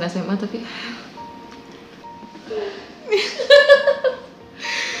cowok lulusan SMA tapi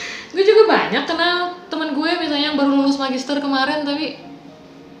gue juga banyak kenal teman gue misalnya yang baru lulus magister kemarin tapi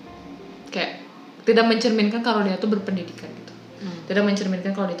kayak tidak mencerminkan kalau dia tuh berpendidikan gitu. Tidak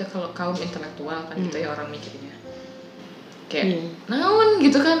mencerminkan kalau dia tuh kaum intelektual kan gitu ya orang mikirnya. Kayak naon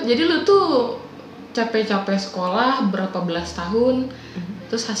gitu kan. Jadi lu tuh capek-capek sekolah berapa belas tahun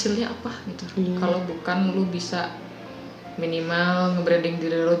terus hasilnya apa gitu. Kalau bukan lu bisa minimal nge-branding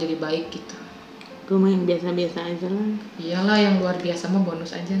diri lo jadi baik gitu. Gue mah yang biasa-biasa aja lah. Iyalah yang luar biasa mah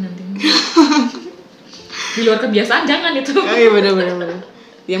bonus aja nanti. Di luar kebiasaan jangan itu. Oh iya bener.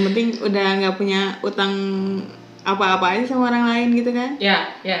 Yang penting udah nggak punya utang apa-apa aja sama orang lain gitu kan.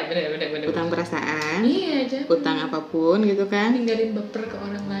 Ya bener. Utang perasaan. Iya aja. Utang apapun gitu kan. Ninggalin baper ke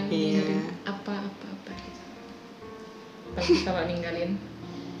orang lain. Iya. Ninggalin apa-apa gitu. Tapi kalau ninggalin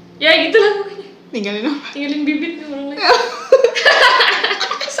ya gitulah pokoknya. Ninggalin apa? Ninggalin bibit ke orang lain.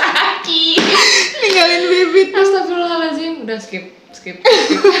 Sakit. Ninggalin bibit. Astagfirullahaladzim. Udah skip. Skip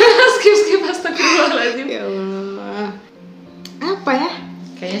astagfirullahaladzim. Ya Allah. Apa ya?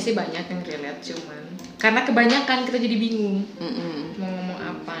 Kayaknya sih banyak yang relate cuman karena kebanyakan kita jadi bingung mau ngomong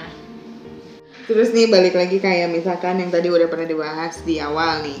apa. Terus nih balik lagi kayak misalkan yang tadi udah pernah dibahas di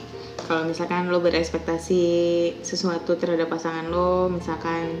awal nih. Kalau misalkan lo berekspektasi sesuatu terhadap pasangan lo,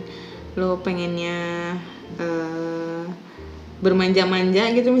 misalkan lo pengennya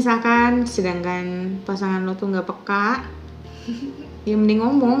bermanja-manja gitu misalkan, sedangkan pasangan lo tuh nggak peka, ya mending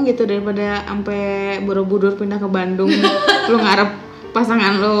ngomong gitu daripada sampai borobudur pindah ke Bandung. Lo ngarep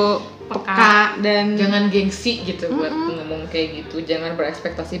pasangan lo peka dan jangan gengsi gitu buat ngomong kayak gitu. Jangan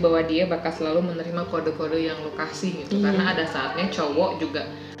berekspektasi bahwa dia bakal selalu menerima kode-kode yang lo kasih gitu. Karena ada saatnya cowok juga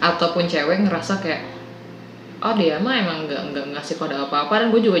ataupun cewek ngerasa kayak oh dia mah emang nggak ngasih kode apa-apa dan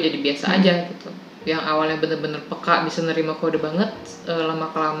gue juga jadi biasa aja gitu. Yang awalnya bener-bener peka bisa nerima kode banget,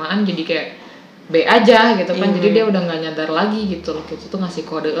 lama kelamaan jadi kayak B aja gitu kan. Jadi dia udah nggak nyadar lagi gitu loh kita tuh ngasih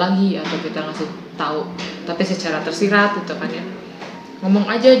kode lagi atau kita ngasih tahu tapi secara tersirat gitu kan ya. Ngomong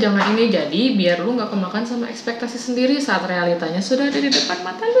aja jangan ini, jadi biar lu nggak kemakan sama ekspektasi sendiri saat realitanya sudah ada di depan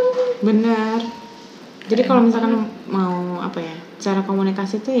mata lu. Benar. Jadi kalau misalkan mau apa ya, cara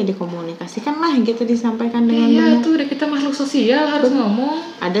komunikasi tuh ya dikomunikasikan lah gitu, disampaikan dengan benar. Tuh udah kita makhluk sosial harus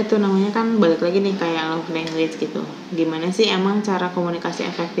ngomong. Ada tuh namanya kan balik lagi nih kayak love language gitu. Gimana sih emang cara komunikasi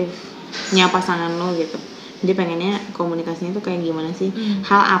efektifnya pasangan lo gitu. Dia pengennya komunikasinya tuh kayak gimana sih?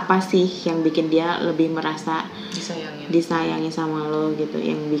 Hal apa sih yang bikin dia lebih merasa disayangi sama lo gitu,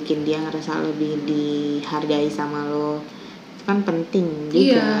 yang bikin dia ngerasa lebih dihargai sama lo. Itu kan penting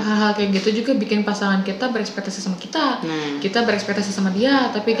juga. Iya, hal-hal kayak gitu juga bikin pasangan kita berekspektasi sama kita. Kita berekspektasi sama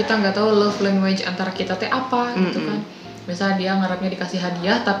dia, tapi kita nggak tahu love language antara kita teh apa gitu kan. Misalnya dia ngarepnya dikasih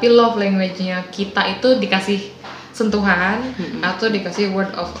hadiah, tapi love language-nya kita itu dikasih sentuhan atau dikasih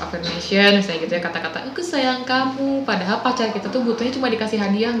word of affirmation misalnya gitu ya, kata-kata aku sayang kamu, padahal pacar kita tuh butuhnya cuma dikasih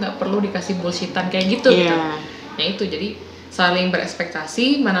hadiah, nggak perlu dikasih bullshitan kayak gitu gitu. Nah itu jadi saling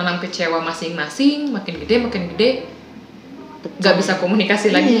berekspektasi, menanam kecewa masing-masing, makin gede nggak bisa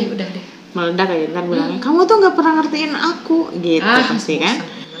komunikasi lagi, udah deh meledak aja ntar bilangnya kamu tuh nggak pernah ngertiin aku gitu pasti kan.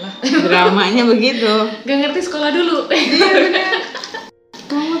 Dramanya begitu. Gak ngerti sekolah dulu.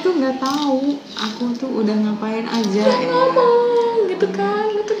 Kamu tuh nggak tahu aku tuh udah ngapain aja ngomong gitu kan,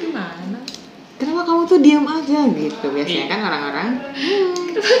 lu tuh gimana, kenapa kamu tuh diam aja gitu biasanya kan orang-orang.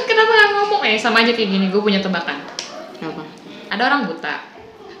 Kenapa nggak ngomong? Sama aja kayak gini, gue punya tebakan. Apa? Ada orang buta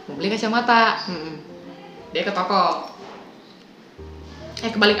mau beli kacamata, dia ke toko.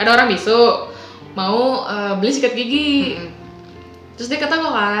 Kebalik, ada orang bisu mau beli sikat gigi, terus dia ke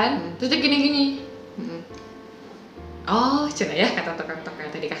toko kan, terus dia gini-gini. Oh, cina ya kata tukang toko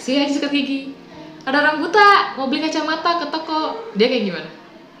tadi, kasih aja sikat gigi. Ada orang buta mau beli kacamata ke toko, dia kayak gimana?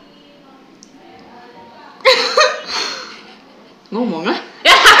 Ngomong lah.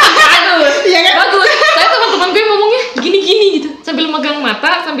 Bagus. Iya kan? Bagus. Saya teman-teman gue ngomongnya gini-gini gitu, sambil megang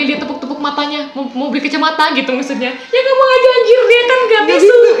mata, sambil dia tepuk-tepuk matanya, mau beli kacamata gitu maksudnya. Ya ngomong aja anjir, dia kan gak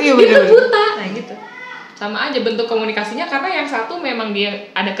bisu, dia tuh buta. Nah gitu. Sama aja bentuk komunikasinya, karena yang satu memang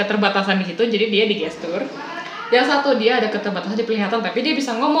dia ada keterbatasan di situ, jadi dia di gestur. Yang satu dia ada keterbatasan di penglihatan, tapi dia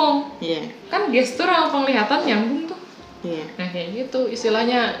bisa ngomong. Kan gestur sama penglihatan nyambung tuh. Iya. Nah kayak gitu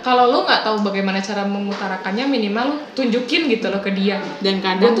istilahnya. Kalau lo nggak tahu bagaimana cara mengutarakannya, minimal lo tunjukin gitu loh ke dia. Dan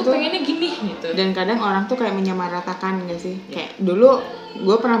kadang gue tuh pengennya gini gitu. Dan kadang orang tuh kayak menyamaratakan gak sih? Kayak dulu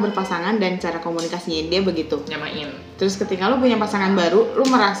gue pernah berpasangan dan cara komunikasinya dia begitu. Nyamain. Terus ketika lo punya pasangan baru, lo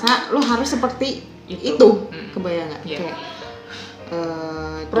merasa lo harus seperti itu. Kebayang gak? Yeah. Kayak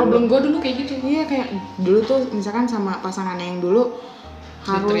problem gue dulu kayak gitu. Iya, kayak dulu tuh misalkan sama pasangannya yang dulu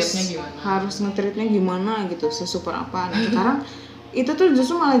harus nge-treatnya gimana gitu, sesuper apa. Nah sekarang itu tuh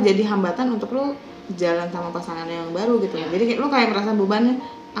justru malah jadi hambatan untuk lo jalan sama pasangan yang baru gitu. Jadi lo kayak merasa bebannya,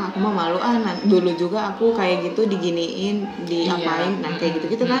 aku mah malu dulu juga aku kayak gitu diginiin, diapain, nah kayak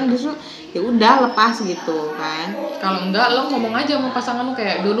gitu kan. Justru ya udah lepas gitu kan. Kalau enggak lo ngomong aja sama pasangan lo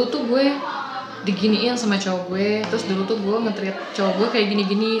kayak, dulu tuh gue diginiin sama cowok gue, terus dulu tuh gue nge-treat cowok gue kayak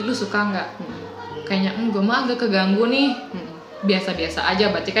gini-gini, lu suka nggak? Kayaknya gue mah agak keganggu nih. Biasa-biasa aja,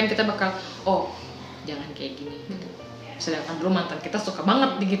 berarti kan kita bakal jangan kayak gini gitu. Sedangkan dulu mantan kita suka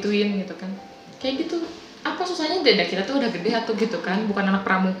banget digituin gitu kan. Kayak gitu, apa susahnya? Dada kita tuh udah gede atau gitu kan, bukan anak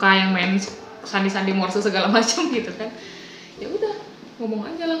pramuka yang main sandi-sandi morse segala macam gitu kan. Ya udah, ngomong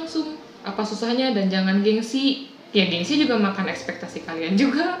aja langsung, apa susahnya, dan jangan gengsi. Ya gengsi juga makan ekspektasi kalian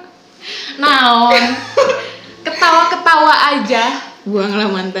juga. Naon, ketawa-ketawa aja,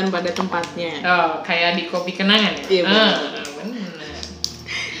 buanglah mantan pada tempatnya. Kayak di kopi kenangan ya. Iya, bener.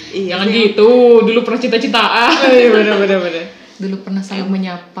 Iya, jangan gitu, dulu pernah cita-citaan. Iya bener. Dulu pernah saling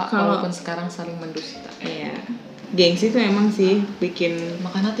menyapa, walaupun sekarang saling mendusta. Iya. Gengsi tuh emang sih bikin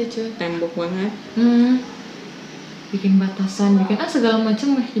makan hati cuy, tembok banget. Bikin batasan, bikin segala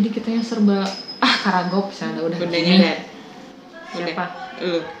macam lah. Jadi kitanya serba karagop misalnya udah gini. Siapa?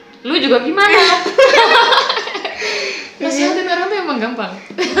 Lu juga gimana? Nasihatin orang tuh emang gampang.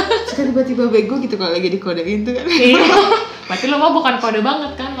 Suka tiba-tiba bego gitu kalau lagi dikodein tuh kan. Iya. Berarti lo mau bukan kode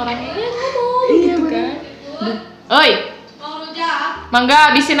banget kan orangnya, ngomong gitu kan. Oi,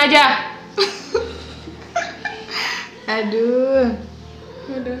 mangga habisin aja. Aduh,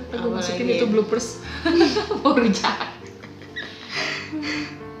 aku masukin itu bloopers. Mau rujak.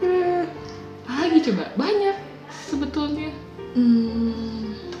 Apa lagi coba? Banyak sebetulnya.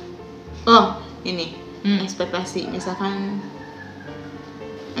 Ini ekspektasi. Misalkan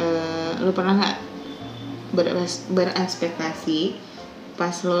lu pernah nggak berekspektasi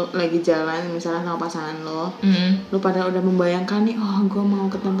pas lo lagi jalan misalnya sama pasangan lo, lo pada udah membayangkan nih, gue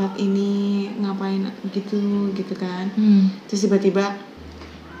mau ke tempat ini ngapain gitu kan, terus tiba-tiba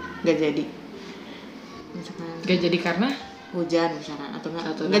nggak jadi, misalkan nggak jadi karena hujan misalkan, atau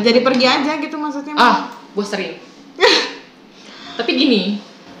nggak jadi pergi aja gitu maksudnya. Gue sering. Tapi gini,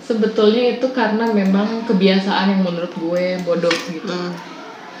 sebetulnya itu karena memang kebiasaan yang menurut gue bodoh gitu.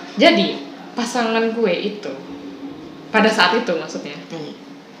 Jadi pasangan gue itu pada saat itu maksudnya,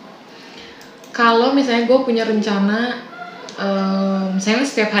 kalau misalnya gue punya rencana, misalnya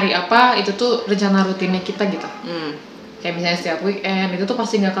setiap hari apa, itu tuh rencana rutinnya kita gitu. Kayak misalnya setiap weekend itu tuh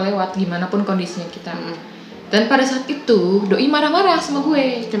pasti nggak kelewat gimana pun kondisinya kita. Dan pada saat itu doi marah-marah sama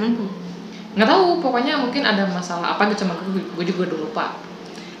gue. Kenapa? Nggak tahu, pokoknya mungkin ada masalah apa gitu sama gue juga udah lupa.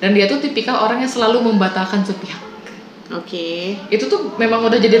 Dan dia tuh tipikal orang yang selalu membatalkan sepihak. Oke. Itu tuh memang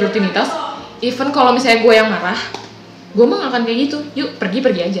udah jadi rutinitas. Even kalau misalnya gue yang marah, gue mah gak akan kayak gitu. Yuk pergi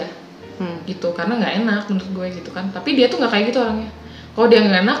aja. Gitu, karena nggak enak menurut gue gitu kan. Tapi dia tuh nggak kayak gitu orangnya. Kalau dia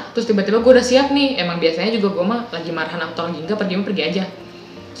nggak enak, terus tiba-tiba gue udah siap nih. Emang biasanya juga gue mah lagi marahan atau lagi enggak, pergi aja.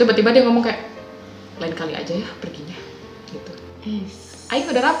 Terus tiba-tiba dia ngomong kayak, lain kali aja ya perginya. Gitu. Aing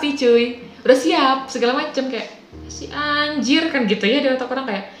udah rapi cuy, udah siap segala macem, kayak si anjir kan gitu ya, di otak orang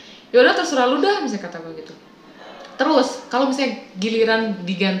kayak ya udah terserah lu dah, misalnya kata gue gitu. Terus kalau misalnya giliran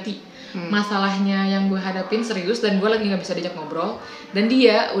diganti, masalahnya yang gue hadapin serius dan gue lagi nggak bisa diajak ngobrol, dan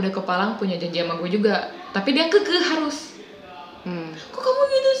dia udah kepalang punya janji sama gue juga, tapi dia kekeh harus. Kok kamu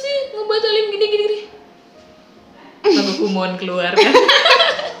gitu sih, ngebatalin gini. Lalu kumohon keluar kan.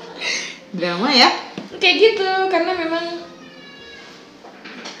 Drama ya? Kayak gitu, karena memang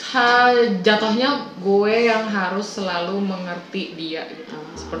jatuhnya gue yang harus selalu mengerti dia gitu.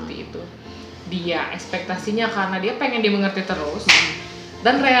 Seperti itu. Dia ekspektasinya karena dia pengen dimengerti terus.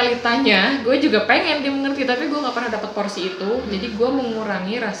 Dan realitanya gue juga pengen dimengerti, tapi gue gak pernah dapat porsi itu. Jadi gue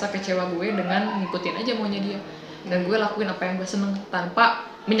mengurangi rasa kecewa gue dengan ngikutin aja maunya dia. Dan gue lakuin apa yang gue seneng tanpa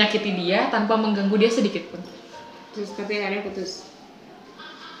menyakiti dia, tanpa mengganggu dia sedikit pun. Terus tapi akhirnya putus.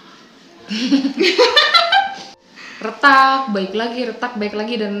 Retak baik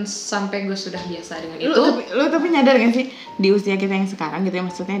lagi dan sampai gue sudah biasa dengan itu. Lu tapi nyadar gak sih di usia kita yang sekarang gitu ya,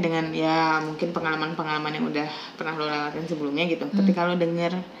 maksudnya dengan ya mungkin pengalaman yang udah pernah lo lewatin sebelumnya gitu. Ketika lo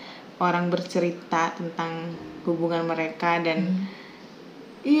denger orang bercerita tentang hubungan mereka dan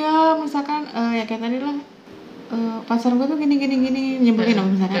iya misalkan ya kayak tadi lah, pacar gue tuh gini nyebelin apa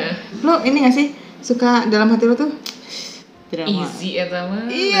misalkan lo ini nggak sih suka dalam hati lo tuh drama easy atau mah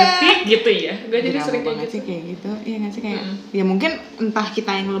iya gitu ya. Gue jadi sering banget kayak sih kayak gitu. Iya nggak sih kayak ya mungkin entah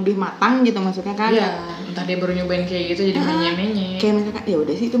kita yang lebih matang gitu maksudnya kan. Iya, entah dia baru nyobain kayak gitu jadi menye-menye. Kayak misalkan ya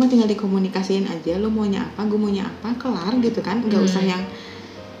udah sih itu mah tinggal dikomunikasiin aja, lo maunya apa, gue maunya apa, kelar gitu kan. Nggak usah yang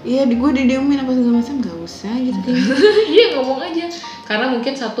iya gue didiemin apa segala macam, nggak usah gitu kayak gitu. Iya ngomong aja. Karena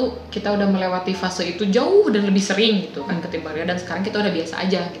mungkin satu kita udah melewati fase itu jauh dan lebih sering gitu kan ketimbang dia, dan sekarang kita udah biasa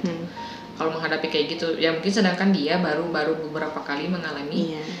aja gitu. Kalau menghadapi kayak gitu ya mungkin, sedangkan dia baru beberapa kali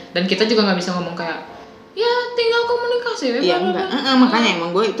mengalami dan kita juga nggak bisa ngomong kayak ya tinggal komunikasi ya enggak makanya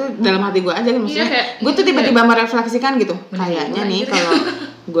emang gue itu dalam hati gue aja kan maksudnya gue tuh tiba-tiba merefleksikan gitu kayaknya nih kalau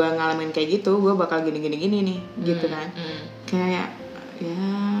gue ngalamin kayak gitu gue bakal gini nih gitu kan kayak ya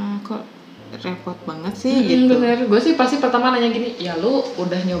kok repot banget sih gitu. Bener, gue sih pasti pertama nanya gini, ya lu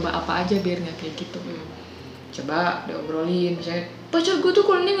udah nyoba apa aja biar nggak kayak gitu. Coba diobrolin, misalnya pacar gue tuh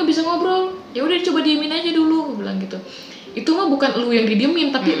kalau ini nggak bisa ngobrol, ya udah coba diemin aja dulu, gue bilang gitu. Itu mah bukan lu yang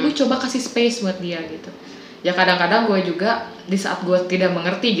didiemin, tapi lu coba kasih space buat dia gitu. Ya kadang-kadang gue juga di saat gue tidak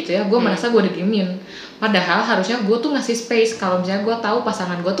mengerti gitu ya, gue merasa gue didiemin. Padahal harusnya gue tuh ngasih space kalau misalnya gue tahu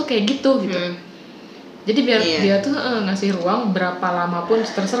pasangan gue tuh kayak gitu. Jadi biar dia tuh ngasih ruang berapa lama pun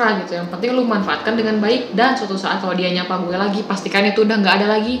terserah gitu. Yang penting lu manfaatkan dengan baik, dan suatu saat kalau dia nyapa gue lagi, pastikan itu udah nggak ada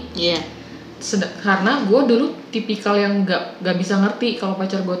lagi. Karena gue dulu tipikal yang nggak bisa ngerti kalau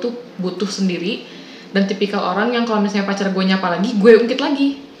pacar gue tuh butuh sendiri, dan tipikal orang yang kalau misalnya pacar gue nyapa lagi, gue ungkit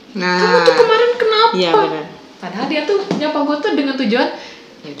lagi. Kamu tuh kemarin kenapa? Iya benar. Padahal dia tuh nyapa gue tuh dengan tujuan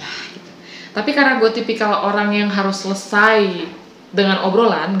ya udah gitu. Tapi karena gue tipikal orang yang harus selesai dengan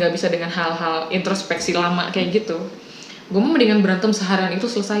obrolan, nggak bisa dengan hal-hal introspeksi lama kayak gitu, gue mau mendingan berantem seharian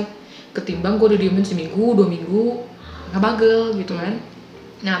itu selesai ketimbang gue udah diemin seminggu 2 minggu nggak bagel gitu kan.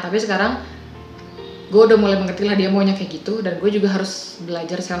 Nah tapi sekarang gue udah mulai mengerti lah dia maunya kayak gitu, dan gue juga harus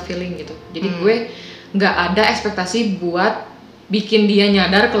belajar self healing gitu. Jadi gue nggak ada ekspektasi buat bikin dia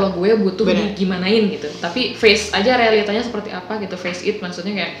nyadar kalau gue butuh digimanain gitu, tapi face aja realitanya seperti apa gitu. Face it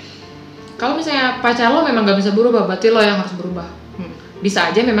maksudnya kayak kalau misalnya pacar lo memang nggak bisa berubah, berarti lo yang harus berubah.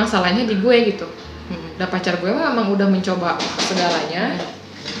 Bisa aja memang salahnya di gue gitu. Dan pacar gue memang udah mencoba segalanya.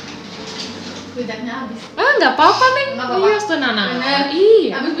 Bedanya habis. Nggak apa-apa nih. Iya, tenangan.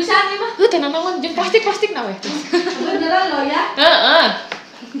 Iya. Habis bisa nih mah. Tenangan jeung plastik na weh. Beneran lo ya?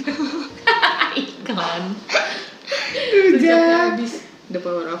 Iklan. Rujak habis. The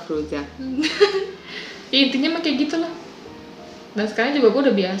power of rujak. Ya, intinya mah kayak gitulah. Dan sekarang juga gue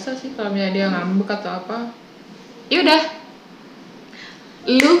udah biasa sih kalau misalnya dia ngambek atau apa. Ya udah.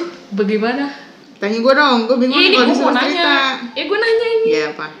 Lu bagaimana? Tanya gue dong, gue bingung kalau disuruh cerita. Ya gue nanya ini.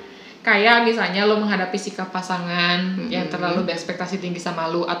 Ya apa? Kayak misalnya lo menghadapi sikap pasangan yang terlalu berekspektasi tinggi sama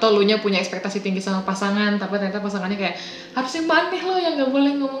lo, atau lo nya punya ekspektasi tinggi sama pasangan, tapi ternyata pasangannya kayak harusnya mana lo yang nggak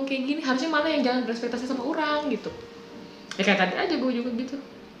boleh ngomong kayak gini, harusnya mana yang jangan berekspektasi sama orang gitu. Ya kayak tadi aja gue juga gitu.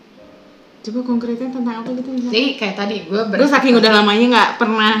 Coba konkretnya tentang apa gitu misalnya? Jadi kayak tadi gue saking udah lamanya nggak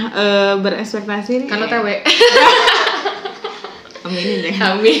pernah berekspektasi. Karena TW. Aminin deh.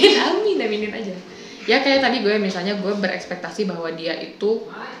 Aminin aja. Ya kayak tadi gue misalnya gue berekspektasi bahwa dia itu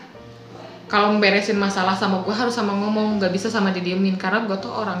kalau memberesin masalah sama gue harus sama ngomong, nggak bisa sama didiemin, karena gue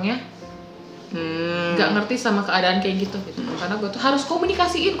tuh orangnya nggak ngerti sama keadaan kayak gitu. Karena gue tuh harus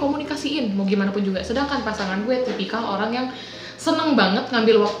komunikasiin mau gimana pun juga. Sedangkan pasangan gue tipikal orang yang seneng banget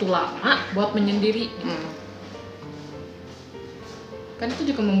ngambil waktu lama buat menyendiri gitu. Kan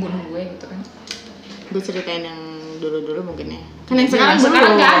itu juga membunuh gue gitu kan. Gue ceritain yang dulu mungkin ya. Kan yang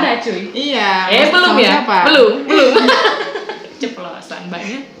sekarang nggak ada cuy. Iya. Belum ya? Siapa? Belum. Ceplosan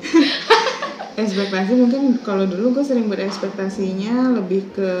banyak. Ekspektasi mungkin kalau dulu gue sering berekspektasinya lebih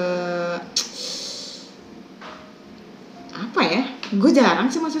ke apa ya? Gue jarang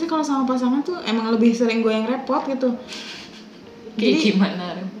sih maksudnya kalau sama pasangan tuh emang lebih sering gue yang repot gitu. Kayak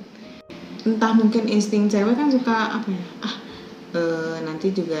gimana? Entah mungkin insting cewek kan suka apa ya?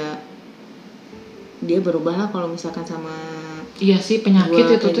 Nanti juga dia berubah lah kalau misalkan sama. Iya sih,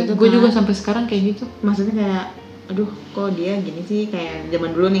 penyakit itu tuh. Gue juga sampai sekarang kayak gitu. Maksudnya kayak aduh kok dia gini sih, kayak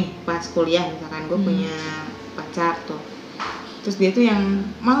zaman dulu nih pas kuliah misalkan gue punya pacar tuh, terus dia tuh yang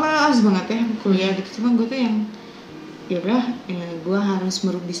malas banget ya kuliah gitu, cuma gue tuh yang yaudah gue harus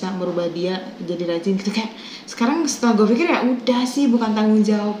bisa merubah dia jadi rajin gitu. Kayak sekarang setelah gue pikir ya udah sih bukan tanggung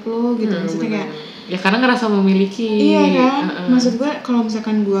jawab lo gitu. Maksudnya kayak ya karena ngerasa memiliki. Iya kan, maksud gue kalau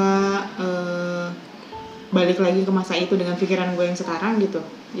misalkan gue balik lagi ke masa itu dengan pikiran gue yang sekarang gitu,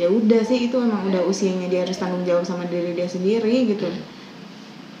 ya udah sih itu emang udah usianya dia harus tanggung jawab sama diri dia sendiri gitu.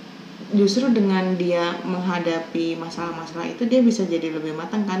 justru dengan dia menghadapi masalah-masalah itu dia bisa jadi lebih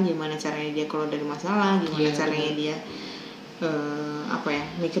matang kan, gimana caranya dia keluar dari masalah, gimana caranya dia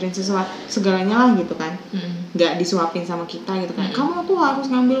mikirin sesuatu segalanya lah gitu kan, nggak disuapin sama kita gitu kan, kamu tuh harus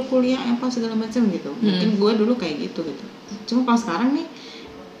ngambil kuliah apa segala macam gitu. Mungkin gue dulu kayak gitu. Cuma kalau sekarang nih,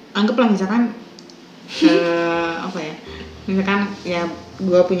 anggaplah misalkan misalkan ya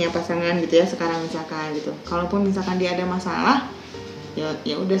gue punya pasangan gitu ya sekarang misalkan gitu, kalaupun misalkan dia ada masalah ya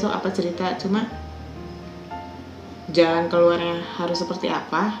udah, so apa cerita, cuma jalan keluarnya harus seperti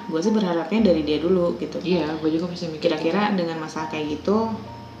apa, gue sih berharapnya dari dia dulu gitu. Iya, gue juga pasti mikir kira-kira gitu. Dengan masalah kayak gitu,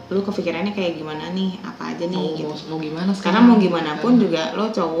 lu kepikirannya kayak gimana nih, apa aja nih gitu. Mau gimana sekarang? Karena mau gimana pun juga lo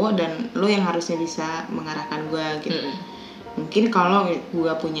cowok dan lo yang harusnya bisa mengarahkan gue gitu. Mungkin kalau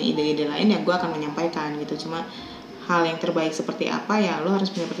gue punya ide-ide lain ya gue akan menyampaikan gitu. Cuma hal yang terbaik seperti apa ya lo harus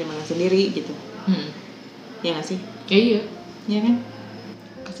punya pertimbangan sendiri gitu. Ya nggak sih? Iya. Iya kan?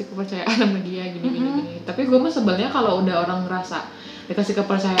 Kasih kepercayaan sama dia gini. Tapi gue mah sebelnya kalau udah orang ngerasa dikasih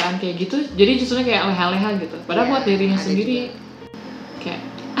kepercayaan kayak gitu, jadi justru kayak leha-leha gitu. Padahal buat dirinya sendiri kayak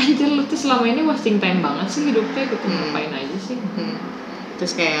anjir lu tuh selama ini wasting time banget sih hidupnya gitu, ngapain aja sih.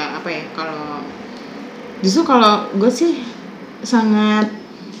 Terus kayak apa ya, kalau gue sih sangat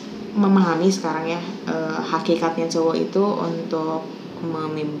memahami sekarang ya hakikatnya cowok itu untuk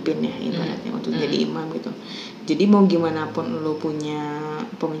memimpin ya ibaratnya, untuk jadi imam gitu. Jadi mau gimana pun lo punya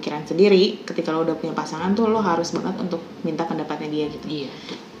pemikiran sendiri, ketika lo udah punya pasangan tuh lo harus banget untuk minta pendapatnya dia gitu. Iya.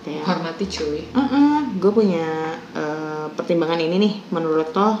 Kayak, hormati cuy. Gue punya pertimbangan ini nih,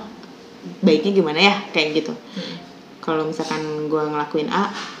 menurut lo baiknya gimana ya, kayak gitu. Kalau misalkan gue ngelakuin A,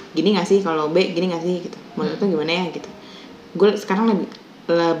 gini nggak sih? Kalau B, gini nggak sih? Gitu. Menurut lo gimana ya? Gitu. Gue sekarang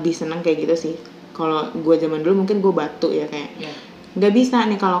lebih senang kayak gitu sih. Kalau gue zaman dulu mungkin gue batu ya kayak. Nggak bisa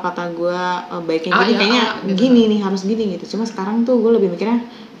nih kalau kata gue baiknya gini, kayaknya gitu. Gini nih harus gini gitu. Cuma sekarang tuh gue lebih mikirnya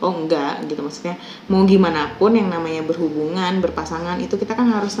oh enggak gitu, maksudnya mau gimana pun yang namanya berhubungan, berpasangan itu kita kan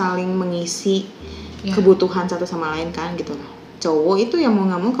harus saling mengisi kebutuhan satu sama lain kan gitu. Cowok itu yang mau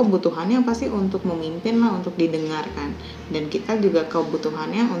nggak mau kebutuhannya pasti untuk memimpin lah, untuk didengarkan, dan kita juga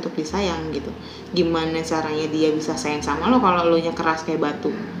kebutuhannya untuk disayang gitu. Gimana caranya dia bisa sayang sama lo kalau lo nya keras kayak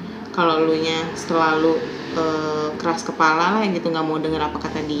batu, kalau lo nya selalu keras kepala lah gitu, nggak mau dengar apa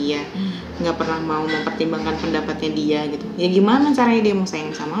kata dia, nggak pernah mau mempertimbangkan pendapatnya dia gitu. Ya gimana caranya dia mau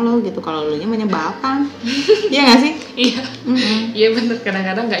sayang sama lo gitu kalau lo nya menyebalkan. Iya nggak sih? Iya. Iya bener,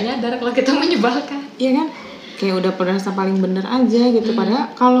 kadang-kadang nggak nyadar kalau kita menyebalkan. Iya kan? Kayak udah perasa paling bener aja gitu.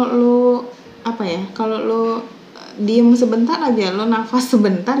 Padahal kalau lo kalau lo diem sebentar aja, lo nafas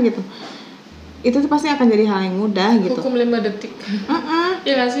sebentar gitu, itu tuh pasti akan jadi hal yang mudah gitu. Hukum 5 detik.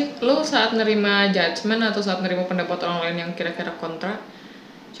 Iya gak sih? Lo saat nerima judgement atau saat nerima pendapat orang lain yang kira-kira kontra,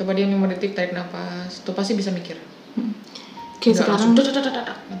 coba dia 5 detik tarik nafas, tuh pasti bisa mikir. Kayak sekarang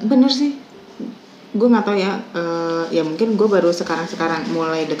bener sih. Gue nggak tahu ya, ya mungkin gue baru sekarang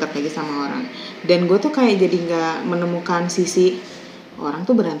mulai dekat lagi sama orang, dan gue tuh kayak jadi nggak menemukan sisi orang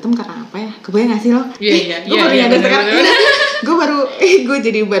tuh berantem karena apa ya. Kebayang gak sih lo? Iya. Gue baru nyadar sekarang. Gue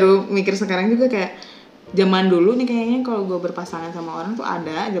jadi baru mikir sekarang juga, kayak zaman dulu nih kayaknya kalau gue berpasangan sama orang tuh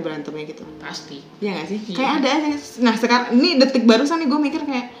ada aja berantemnya gitu. Pasti. Iya gak sih? Iya. Kayak ada aja. Nah sekarang ini detik barusan nih gue mikir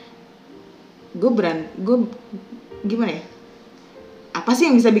kayak gue gimana ya? Apa sih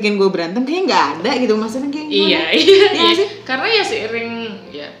yang bisa bikin gue berantem? Kayaknya nggak ada gitu, maksudnya kayak iya. Sih? Karena ya seiring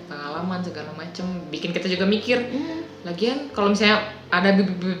ya pengalaman segala macem bikin kita juga mikir. Lagian kalau misalnya ada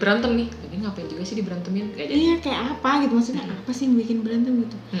bibit berantem nih, lagi ngapain juga sih diberantemin? Iya, kayak apa gitu, maksudnya apa sih yang bikin berantem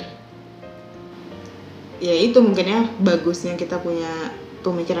gitu? Ya itu mungkin ya bagusnya kita punya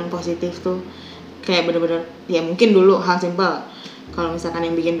pemikiran positif tuh, kayak bener-bener ya mungkin dulu hal simpel. Kalau misalkan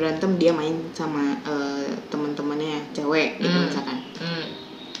yang bikin berantem dia main sama teman-temannya cewek gitu misalkan.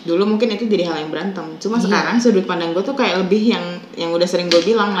 Dulu mungkin itu jadi hal yang berantem. Cuma sekarang sudut pandang gue tuh kayak lebih yang udah sering gue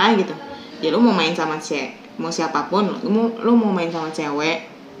bilang lah gitu. Ya lu mau main sama mau siapapun, lu mau main sama cewek,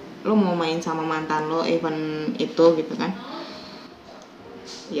 lu mau main sama mantan lo, even itu gitu kan.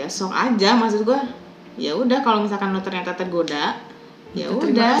 Ya sok aja, maksud gue. Ya udah kalau misalkan lo ternyata tergoda, ya udah.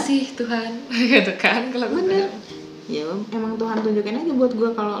 Terima kasih Tuhan. Gitu kan kalau bener. Ya emang Tuhan tunjukin aja buat gue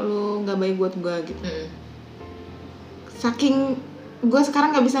kalau lu nggak baik buat gue gitu. Saking gue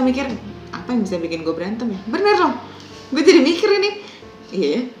sekarang nggak bisa mikir apa yang bisa bikin gue berantem ya. Bener loh, gue jadi mikir ini.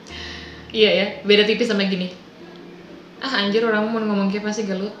 Iya ya, beda tipis sama gini. Anjir orang mau ngomong kayak pasti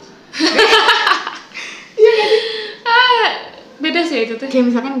galut. Iya gak sih? Beda sih itu tuh. Kayak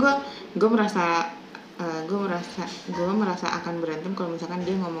misalkan gue merasa akan berantem kalau misalkan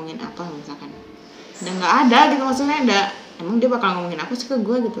dia ngomongin apa misalkan. Dan nggak ada gitu, maksudnya emang dia bakal ngomongin apa sih ke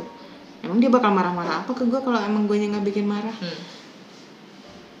gue gitu, emang dia bakal marah-marah apa ke gue kalau emang gue nggak bikin marah.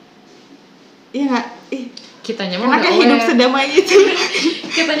 Iya nggak? Kitanya mah Enaknya udah hidup aware. sedamai itu.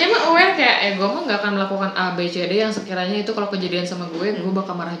 Kitanya mah aware kayak gue mah nggak akan melakukan A B C D yang sekiranya itu kalau kejadian sama gue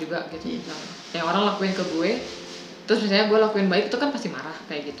bakal marah juga gitu. Yang orang lakuin ke gue, terus misalnya gue lakuin baik itu kan pasti marah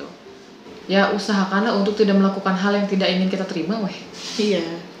kayak gitu. Ya usahakanlah untuk tidak melakukan hal yang tidak ingin kita terima, weh. Iya.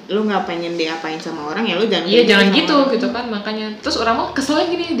 Lu nggak pengen diapain sama orang ya lu jangan. Iya jangan gitu orang. gitu kan, makanya. Terus orang mau keselnya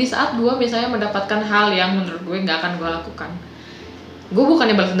gini, di saat gue misalnya mendapatkan hal yang menurut gue nggak akan gue lakukan, gue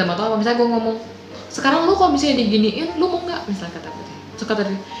bukannya balas dendam atau apa, misalnya gue ngomong sekarang lu kalau misalnya diginiin lu mau nggak, misalnya kata gue, so kata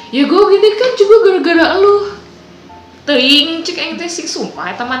dia ya gue gini kan juga gara-gara lu ting cik aing teh sing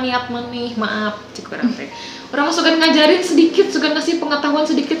sumpah eta mah niat manih maaf cik urang teh orang mah suka ngajarin sedikit, suka ngasih pengetahuan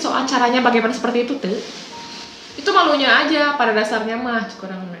sedikit soal caranya bagaimana seperti itu tuh, itu malunya aja pada dasarnya mah cik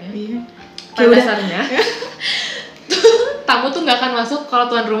urang mah ya. Iya. Pada dasarnya tamu tuh nggak akan masuk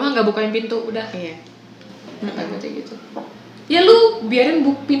kalau tuan rumah nggak bukain pintu, udah. Iya. Kata gue kayak gitu. Ya lu biarin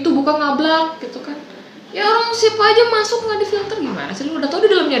pintu buka ngablak gitu kan. Ya orang siapa aja masuk nggak difilter, gimana sih, lu udah tau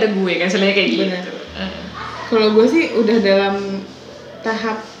di dalamnya ada gue kan, selain kayak gitu. Bener. Kalau gue sih udah dalam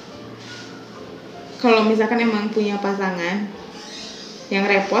tahap kalau misalkan emang punya pasangan yang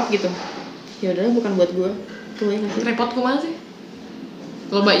repot gitu, ya udahlah bukan buat gue. Tuh ya masih. Repot kemana sih?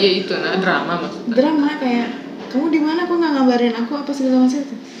 Loba ya itu drama maksudnya. Drama kayak kamu di mana kok nggak ngabarin aku apa segala macam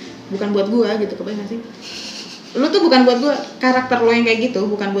itu. Bukan buat gue gitu, kebayang gak sih? Lu tuh bukan buat gue, karakter lo yang kayak gitu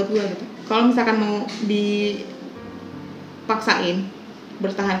bukan buat gue gitu. Kalau misalkan mau dipaksain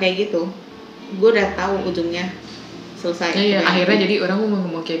bertahan kayak gitu, gue udah tahu ujungnya selesai. Iya, akhirnya jadi orang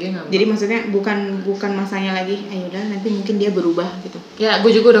mau kayak gini. Jadi maksudnya bukan masanya lagi, ayo udah nanti mungkin dia berubah gitu. Ya,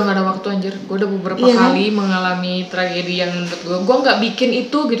 gue juga udah gak ada waktu anjir. Gue udah beberapa kali mengalami tragedi yang menurut gue nggak bikin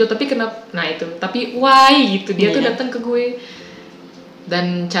itu gitu, tapi kenapa? Nah itu, tapi why gitu dia tuh datang ke gue.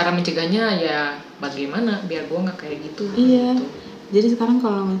 Dan cara mencegahnya ya bagaimana biar gue nggak kayak gitu. Iya. Gitu. Jadi sekarang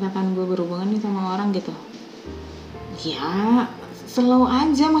kalau misalkan gue berhubungan nih sama orang gitu, ya slow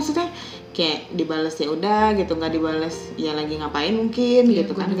aja, maksudnya kayak dibales ya udah gitu, nggak dibales ya lagi ngapain mungkin ya,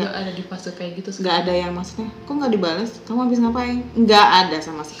 gitu kan. Nggak ada di fase kayak gitu. Nggak ada yang maksudnya kok nggak dibales, kamu habis ngapain? Nggak ada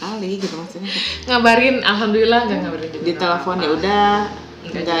sama sekali gitu maksudnya. Ngabarin, alhamdulillah nggak ngabarin juga. Di telepon ya udah,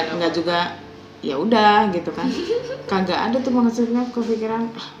 nggak juga ya udah gitu kan. Kagak ada tuh maksudnya kepikiran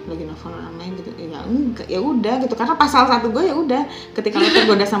lagi nelfon orang lain gitu. Ya enggak, ya udah gitu, karena pasal satu gue ya udah, ketika lo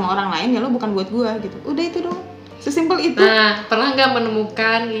tergoda sama orang lain ya lo bukan buat gue gitu, udah itu dong, sesimpel itu. Nah, pernah nggak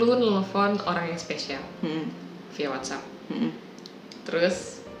menemukan lu nelfon orang yang spesial via WhatsApp?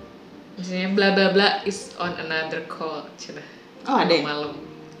 Terus misalnya bla bla bla is on another call, sudah. Oh ada. Malam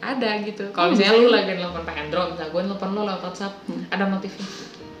ada gitu. Kalau misalnya lu lagi nelfon Pak Hendro, misalnya gue nelfon lu lewat WhatsApp, ada notifnya.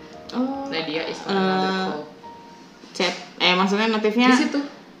 Oh. Nah dia is on another call. Chat, maksudnya notifnya Di situ.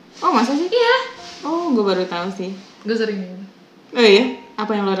 Oh masa sih? Iya. Oh gue baru tahu sih. Gue sering gitu. Oh iya?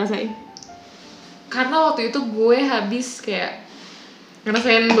 Apa yang lo rasain? Karena waktu itu gue habis kayak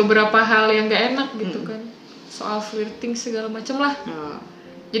ngerasain beberapa hal yang gak enak gitu kan, soal flirting segala macem lah.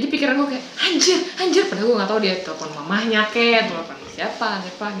 Jadi pikiran gue kayak anjir, padahal gue nggak tahu dia telepon mamahnya kayak telepon siapa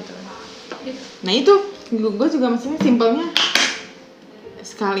gitu kan. Nah itu gue juga maksudnya simpelnya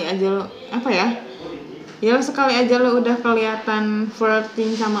sekali aja lo ya sekali aja lo udah kelihatan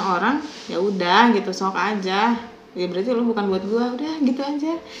flirting sama orang, ya udah gitu, sok aja. Ya berarti lo bukan buat gue, udah gitu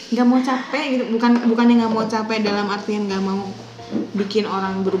aja. Nggak mau capek gitu, bukannya nggak mau capek dalam artian nggak mau bikin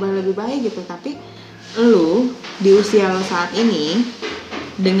orang berubah lebih baik gitu, tapi lo di usia lo saat ini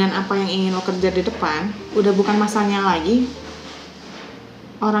dengan apa yang ingin lo kerja di depan, udah bukan masanya lagi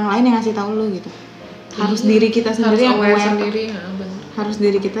orang lain yang ngasih tahu lo gitu. Harus diri kita sendiri yang aware sendiri, harus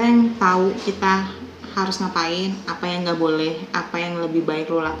diri kita yang tahu kita harus ngapain, apa yang nggak boleh, apa yang lebih baik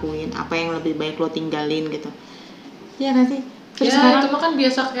lo lakuin, apa yang lebih baik lo tinggalin gitu. Ya nggak sih? Terus ya sekarang, itu mah kan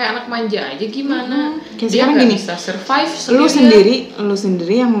biasa kayak anak manja aja gimana. Kayak dia sekarang nggak gini, bisa survive lu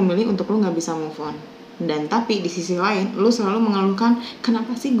sendiri yang memilih untuk lu nggak bisa move on. Dan tapi di sisi lain lu selalu mengeluhkan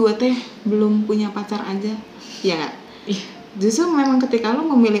kenapa sih gue teh belum punya pacar aja, ya nggak? Justru memang ketika lu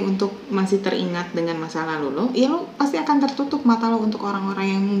memilih untuk masih teringat dengan masa lalu lo, ya lu pasti akan tertutup mata lo untuk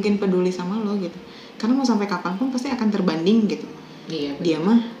orang-orang yang mungkin peduli sama lo gitu. Karena mau sampai kapanpun pasti akan terbanding gitu. Iya, dia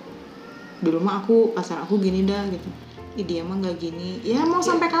mah dulu mah pacar aku gini dah gitu. Dia mah nggak gini. Ya mau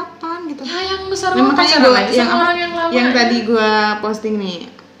sampai kapan gitu? Ya yang besar nah, makanya gue yang lama tadi gue posting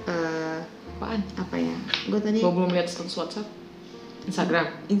nih. Apaan? Apa ya? Gue tadi. Gue belum lihat status WhatsApp.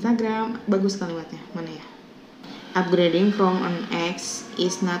 Instagram bagus kalimatnya. Mana ya? Upgrading from an ex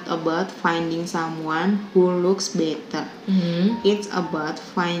is not about finding someone who looks better. It's about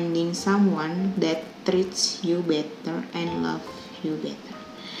finding someone that treats you better and love you better.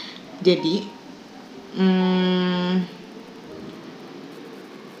 Jadi,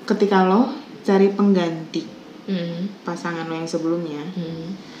 ketika lo cari pengganti pasangan lo yang sebelumnya.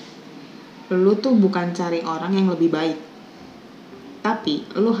 Lo tuh bukan cari orang yang lebih baik, tapi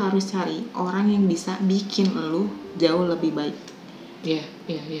lo harus cari orang yang bisa bikin lo jauh lebih baik. Iya.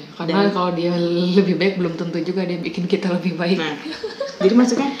 Karena kalau dia lebih baik belum tentu juga dia bikin kita lebih baik. Nah, jadi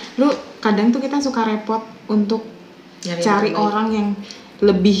maksudnya lu kadang tuh kita suka repot untuk cari orang yang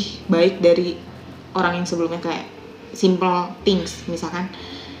lebih baik dari orang yang sebelumnya, kayak simple things, misalkan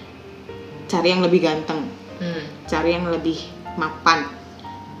cari yang lebih ganteng, cari yang lebih mapan,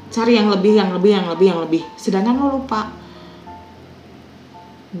 cari yang lebih. Sedangkan lo lupa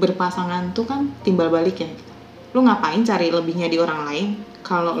berpasangan tuh kan timbal balik ya. Lu ngapain cari lebihnya di orang lain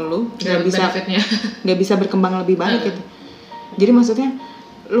kalau lu nggak bisa berkembang lebih baik gitu. Jadi maksudnya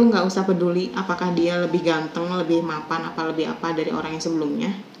lu nggak usah peduli apakah dia lebih ganteng, lebih mapan, lebih apa dari orang yang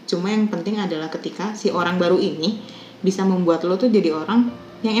sebelumnya. Cuma yang penting adalah ketika si orang baru ini bisa membuat lu tuh jadi orang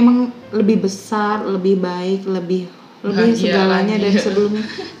yang emang lebih besar, lebih baik, lebih segalanya dari sebelumnya.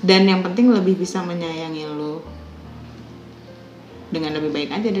 Dan yang penting lebih bisa menyayangi lu dengan lebih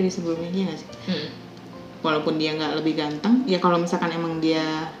baik aja dari sebelumnya, ya nggak sih? Walaupun dia nggak lebih ganteng, ya kalau misalkan emang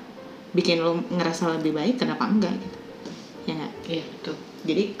dia bikin lo ngerasa lebih baik, kenapa enggak gitu, ya nggak? Iya betul.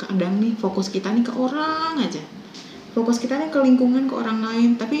 Jadi kadang nih fokus kita nih ke orang aja, fokus kita nih ke lingkungan, ke orang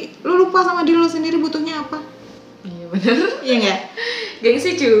lain, tapi lo lupa sama diri lo sendiri butuhnya apa. Iya benar. Iya nggak? Gengsi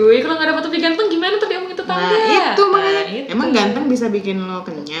cuy, kalau nggak dapet lebih ganteng gimana tuh dia omongin tetangga? Nah itu makanya, emang ganteng bisa bikin lo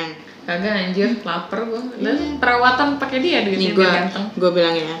kenyang? Kagak anjir, lapar gua. Dan perawatan pakai dia nih ganteng. Gue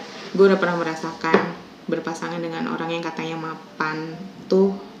bilangin ya, gue udah pernah merasakan berpasangan dengan orang yang katanya mapan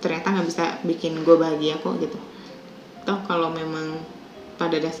tuh ternyata nggak bisa bikin gue bahagia kok gitu. Toh kalau memang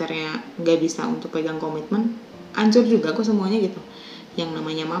pada dasarnya nggak bisa untuk pegang komitmen, hancur juga kok semuanya gitu. Yang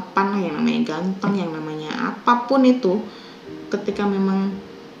namanya mapan lah, yang namanya ganteng, yang namanya apapun itu, ketika memang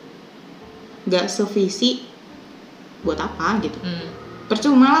nggak sevisi, buat apa gitu.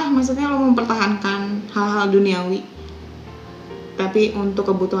 Percuma lah, maksudnya lo mempertahankan hal-hal duniawi, tapi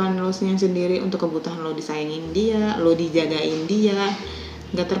untuk kebutuhan lo sendiri, untuk kebutuhan lo disayangin dia, lo dijagain dia,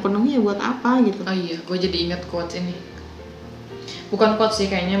 nggak terpenuhi, ya buat apa gitu. Oh iya, gue jadi ingat quotes ini. Bukan quotes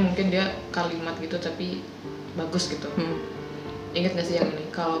sih, kayaknya mungkin dia kalimat gitu tapi bagus gitu. Ingat gak sih yang ini?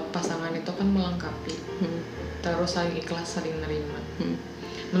 Kalau pasangan itu kan melengkapi, terus saling ikhlas, saling nerima.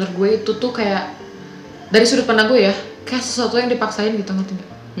 Menurut gue itu tuh kayak dari sudut pandang gue ya, kayak sesuatu yang dipaksain gitu, ngerti gak?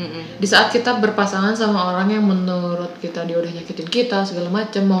 Di saat kita berpasangan sama orang yang menurut kita dia udah nyakitin kita segala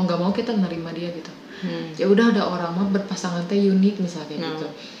macam, mau nggak mau kita nerima dia gitu. Ya udah, ada orang mah berpasangan teh unik misalnya gitu.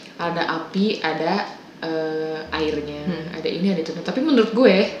 Ada api, ada airnya, ada ini, ada itu. Tapi menurut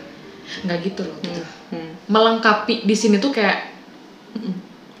gue nggak gitu loh gitu. Melengkapi di sini tuh kayak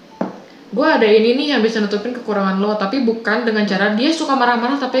gue ada ini nih yang bisa nutupin kekurangan lo, tapi bukan dengan cara dia suka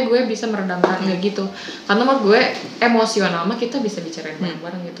marah-marah tapi gue bisa meredamkan, kayak gitu. Karena menurut gue emosional mah kita bisa bicarain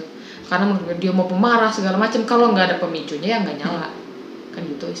bareng-bareng gitu. Karena menurut gue dia mau pemarah segala macam, kalau nggak ada pemicunya ya nggak nyala, kan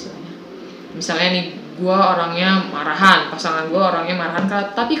gitu istilahnya. Misalnya nih gue orangnya marahan, pasangan gue orangnya marahan,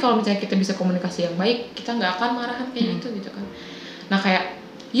 tapi kalau misalnya kita bisa komunikasi yang baik, kita nggak akan marahan kayak gitu kan. Nah kayak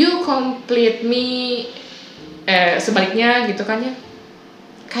you complete me, sebaliknya gitu kan ya.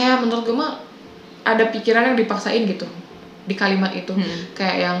 Kayak menurut gue mah ada pikiran yang dipaksain gitu di kalimat itu.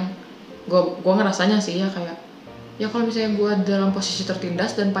 Kayak yang gue ngerasanya sih ya, kayak ya kalau misalnya gue dalam posisi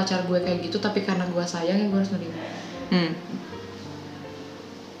tertindas dan pacar gue kayak gitu, tapi karena gue sayang ya gue harus nerima.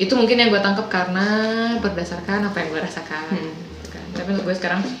 Itu mungkin yang gue tangkap karena berdasarkan apa yang gue rasakan gitu kan. Tapi menurut gue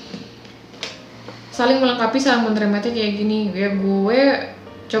sekarang saling melengkapi, saling menerimanya kayak gini. Ya gue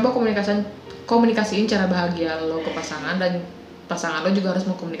coba komunikasiin cara bahagia lo ke pasangan, dan pasangan lo juga harus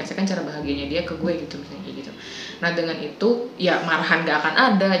mengkomunikasikan cara bahagianya dia ke gue gitu, misalnya kayak gitu. Nah dengan itu ya marahan gak akan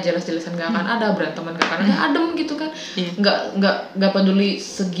ada, jelas-jelasan gak akan ada, beranteman gak akan ada, adem gitu kan. Nggak peduli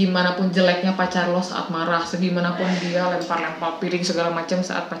segimanapun jeleknya pacar lo saat marah, segimanapun dia lempar piring segala macam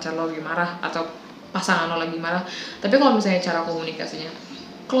saat pacar lo lagi marah atau pasangan lo lagi marah. Tapi kalau misalnya cara komunikasinya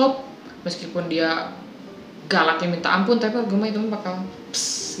klop, meskipun dia galaknya minta ampun, tapi gue mah itu bakal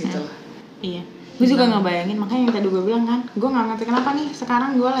gitu lah. Iya. Gue juga nggak bayangin, makanya yang tadi gue bilang kan, gue nggak ngerti kenapa nih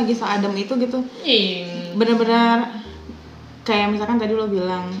sekarang gue lagi seadem itu gitu. Bener-bener kayak misalkan tadi lo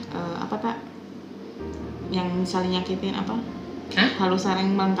bilang apa tak, yang misalnya nyakitin apa, harus saling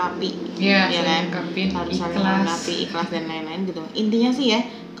melengkapi, ya kan, harus saling melengkapi, ikhlas dan lain-lain gitu. Intinya sih ya,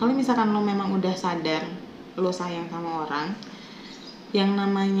 kalau misalkan lo memang udah sadar lo sayang sama orang, yang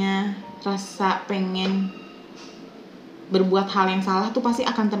namanya rasa pengen berbuat hal yang salah tuh pasti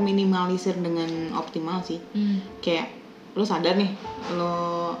akan terminimalisir dengan optimal sih. Kayak lo sadar nih,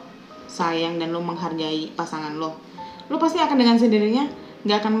 lo sayang dan lo menghargai pasangan lo pasti akan dengan sendirinya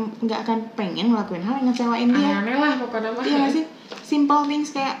nggak akan pengen ngelakuin hal yang ngecewain dia. Aneh lah pokoknya mah. Iya nggak sih, simple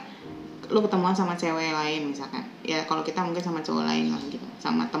things kayak lu ketemuan sama cewek lain misalkan, ya kalau kita mungkin sama cowok lain lah gitu,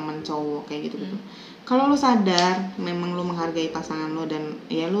 sama temen cowok kayak gitu. Kalau lu sadar memang lu menghargai pasangan lu dan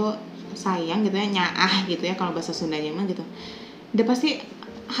ya lu sayang gitu ya, nyaah gitu ya kalau bahasa Sundanya mah gitu, udah pasti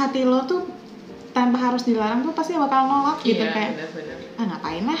hati lo tuh tanpa harus dilarang tuh pasti bakal nolak gitu. Kayak bener.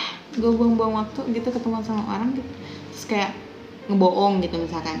 Ngapain lah gue buang-buang waktu gitu ketemu sama orang gitu, terus kayak ngebohong gitu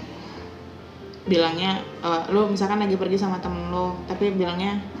misalkan, bilangnya lo misalkan lagi pergi sama temen lo tapi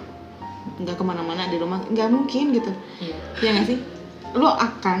bilangnya nggak kemana-mana di rumah, nggak mungkin gitu. Ya nggak sih, lo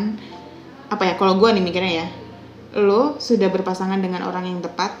akan apa ya, kalau gue nih mikirnya ya, lo sudah berpasangan dengan orang yang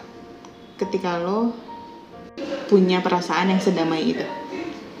tepat ketika lo punya perasaan yang sedamai itu.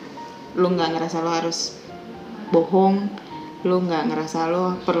 Lo nggak ngerasa lo harus bohong, lo nggak ngerasa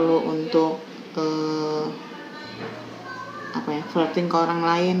lo perlu untuk flirting ke orang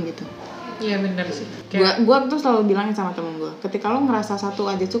lain gitu. Iya benar sih. Gua tuh selalu bilangin sama temen gue, ketika lo ngerasa satu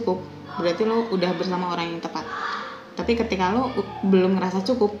aja cukup, berarti lo udah bersama orang yang tepat. Tapi ketika lo belum ngerasa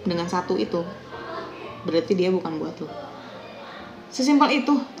cukup dengan satu itu, berarti dia bukan buat lo. Sesimpel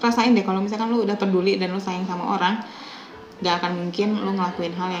itu, rasain deh kalau misalkan lo udah peduli dan lo sayang sama orang, gak akan mungkin lo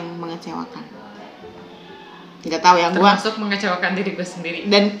ngelakuin hal yang mengecewakan. Gak tahu ya, gue termasuk mengecewakan diri gue sendiri.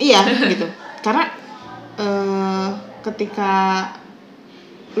 Dan iya gitu, karena ketika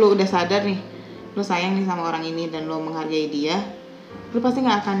lo udah sadar nih, lo sayang nih sama orang ini dan lo menghargai dia, lo pasti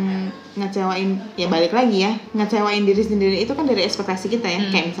gak akan ngecewain. Ya balik lagi ya, ngecewain diri sendiri itu kan dari ekspektasi kita ya.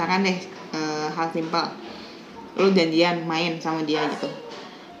 Kayak misalkan deh hal simpel, lo janjian main sama dia gitu.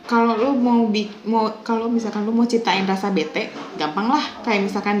 Kalau lo kalau misalkan lo mau ciptain rasa bete, gampang lah. Kayak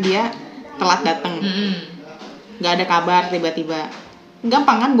misalkan dia telat datang, nggak ada kabar tiba-tiba,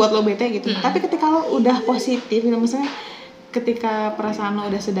 gampang kan buat lo bete gitu. Tapi ketika lo udah positif, misalnya ketika perasaan lo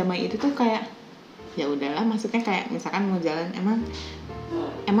udah sedamai itu tuh kayak ya udahlah, maksudnya kayak misalkan mau jalan,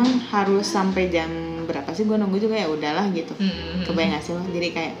 emang harus sampai jam berapa sih gue nunggu juga, ya udahlah gitu. Kebayang gak sih lo? Jadi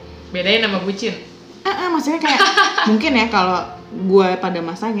kayak bedain sama bucin. Maksudnya kayak mungkin ya kalau gue pada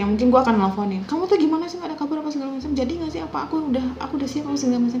masanya mungkin gue akan nelfonin, kamu tuh gimana sih, gak ada kabar apa segala macam, jadi nggak sih apa aku udah siap apa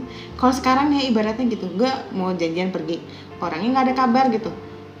segala macam. Kalau sekarang ya ibaratnya gitu, gue mau janjian pergi, orangnya nggak ada kabar gitu,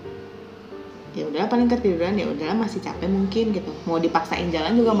 ya udah paling ketiduran, ya udahlah masih capek mungkin gitu, mau dipaksain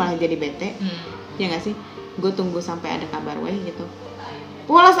jalan juga malah jadi bete. Ya nggak sih, gue tunggu sampai ada kabar gitu,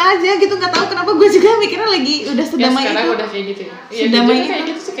 polos aja gitu. Nggak tahu kenapa gue juga mikirnya lagi udah sedamai itu. Sekarang udah kayak gitu ya. Sedamai itu kayak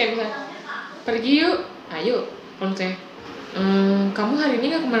gitu sih, kayak misalnya pergi yuk, ayo. Kalau saya kamu hari ini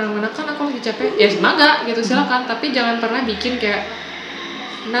nggak kemana-mana kan, aku lagi capek, ya semangat gitu, silakan. Tapi jangan pernah bikin kayak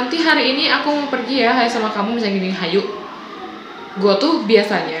nanti hari ini aku mau pergi ya, hai sama kamu misalnya gini, hayu. Gue tuh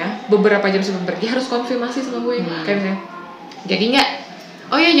biasanya beberapa jam sebelum pergi harus konfirmasi sama gue, kayak misalnya jadi nggak,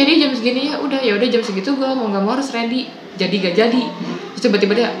 oh ya jadi jam segini ya udah jam segitu gue mau nggak mau harus ready, jadi gak jadi. Terus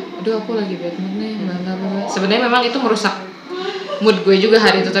tiba-tiba dia, aduh aku lagi bad mood nih, sebenarnya memang itu merusak mood gue juga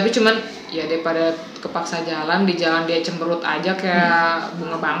hari itu, tapi cuman ya daripada kepaksa jalan, di jalan dia cemberut aja kayak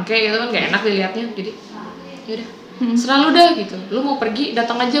bunga bangke gitu kan, gak enak dilihatnya. Jadi yaudah selalu dah gitu, lu mau pergi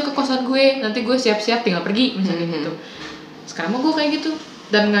datang aja ke kosan gue, nanti gue siap-siap tinggal pergi misalnya gitu. Sekarang mah gue kayak gitu,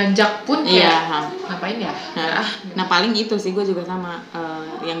 dan ngajak pun kayak ngapain ya. Nah paling itu sih gue juga sama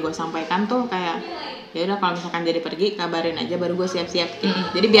yang gue sampaikan tuh kayak ya udah kalau misalkan jadi pergi kabarin aja baru gue siap-siap gitu.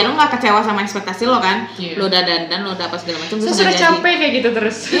 Jadi biar lo nggak kecewa sama ekspektasi lo kan, lo udah dandan, lo udah apa segala macam, terus udah capek kayak gitu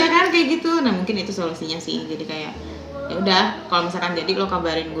terus. Iya kan kayak gitu. Nah mungkin itu solusinya sih. Jadi kayak ya udah kalau misalkan jadi lo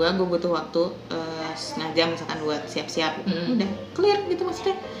kabarin gue butuh waktu setengah jam misalkan buat siap-siap. Udah clear gitu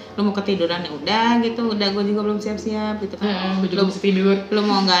maksudnya. Lo mau ketiduran ya udah gitu, udah gue juga belum siap-siap gitu kan. Lo bisa tidur. Lo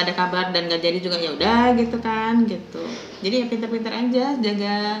mau nggak ada kabar dan nggak jadi juga ya udah gitu kan gitu. Jadi ya pintar-pintar aja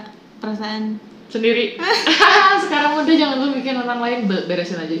jaga perasaan sendiri. Sekarang udah jangan lu bikin orang lain,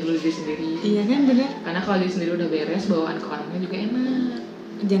 beresin aja dulu diri sendiri. Iya kan, bener. Karena kalau diri sendiri udah beres, bawaan ke orangnya juga enak.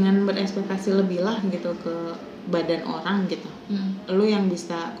 Jangan berekspektasi lebih lah gitu ke badan orang gitu. Lu yang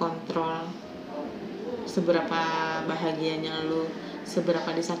bisa kontrol seberapa bahagianya lu,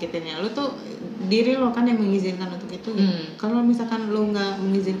 seberapa disakitinnya lu tuh diri lo kan yang mengizinkan untuk itu gitu. Kalau misalkan lu nggak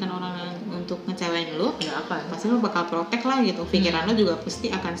mengizinkan orang lain untuk ngecewain lu, pasti lu bakal protek lah gitu. Pikiran lu juga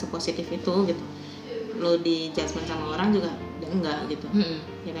pasti akan sepositif itu gitu. Lu di judgement sama orang juga enggak gitu.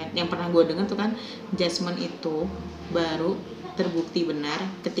 Ya kan? Yang pernah gue dengar tuh kan, judgement itu baru terbukti benar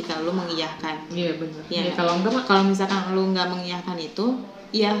ketika lu mengiyahkan. Iya benar. Ya, kalau enggak mah, kalau misalkan lu nggak mengiyahkan itu,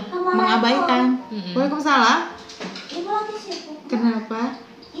 ya mengabaikan. Waalaikumsalam. Ibu lagi sibuk. Kenapa?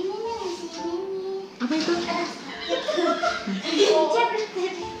 Ini nih ngasih ini. Apa itu? Cek.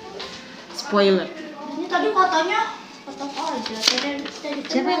 Spoiler. Ini tadi katanya foto aja. Tadi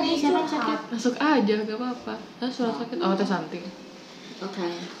Siapa yang sakit? Masuk aja, gak apa-apa. Suara sakit. Oh, teh Santi. Oke.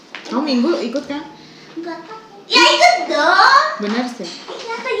 Kamu minggu ikut kan? Enggak takut. Ya ikut dong. Bener sih.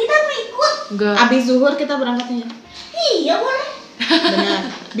 Ya kita mau ikut. Enggak. Abis zuhur kita berangkatnya. Iya boleh. Bener.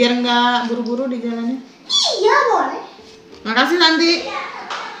 Biar nggak buru-buru di jalannya. Iya boleh. Makasih nanti.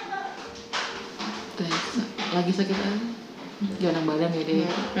 Teh, lagi sakit aja. Jangan badan ya deh.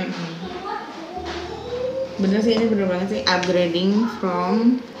 Bener sih, ini bener banget sih. Upgrading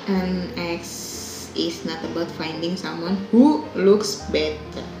from an ex is not about finding someone who looks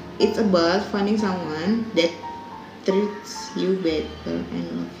better. It's about finding someone that treats you better and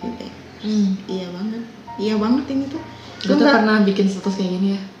love you back. Iya banget ini tuh. Gue tuh pernah bikin status kayak gini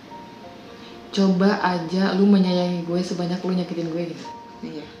ya. Coba aja lu menyayangi gue sebanyak lu nyakitin gue gitu.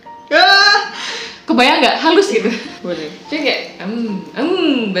 Iya. Kebayang nggak? Halus gitu. Boleh. Jadi kayak,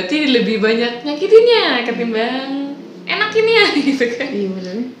 berarti lebih banyak nyakitinnya ketimbang enakinnya gitu kan. Iya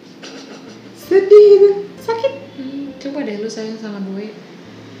bener. Sedih gitu, sakit. Coba deh lu sayang sama gue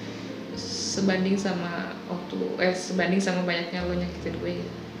sebanding sama sebanding sama banyaknya lu nyakitin gue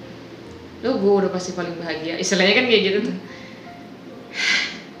gitu. Lu gue udah pasti paling bahagia. Istilahnya kan kayak gitu tuh.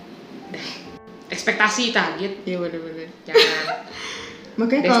 Ekspektasi target. Iya bener. Jangan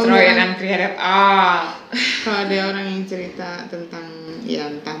Makanya kalau destroy and create all. kalau ada orang yang cerita tentang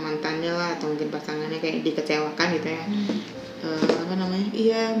ya entah mantannya lah atau mungkin pasangannya kayak dikecewakan gitu ya. Apa namanya?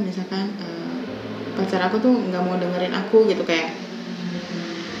 Iya, misalkan pacar aku tuh nggak mau dengerin aku gitu, kayak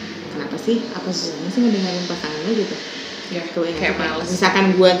kenapa sih? Apa susahnya sih ngedengerin pasangannya gitu? Ya, Kayak males.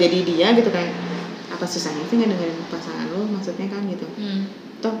 misalkan gua jadi dia gitu, kayak apa susahnya sih ngedengerin pasangan lo, maksudnya kan gitu.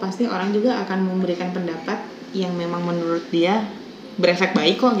 Toh pasti orang juga akan memberikan pendapat yang memang menurut dia berefek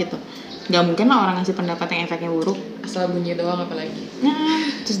baik kok gitu. Gak mungkin lah orang ngasih pendapat yang efeknya buruk. Asal bunyi doang apalagi. Nah,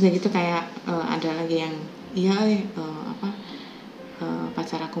 terus udah gitu kayak ada lagi yang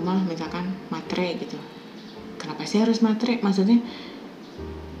pacar aku mah misalkan matre gitu. Kenapa sih harus matre? Maksudnya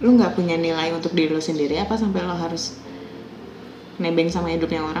lu nggak punya nilai untuk diri lu sendiri apa sampai lo harus nebeng sama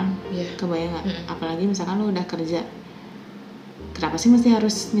hidupnya orang? Iya. Kebayang nggak? Apalagi misalkan lu udah kerja, kenapa sih mesti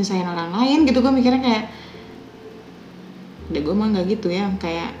harus nyusahin orang lain gitu? Gue mikirnya kayak, gue mah nggak gitu ya,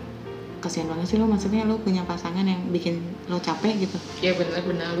 kayak kasihan banget sih lo, maksudnya lo punya pasangan yang bikin lo capek gitu. Ya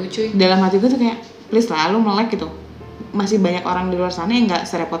benar-benar lucu. Dalam hati gue tuh kayak, please lah lo melek gitu. Masih banyak orang di luar sana yang nggak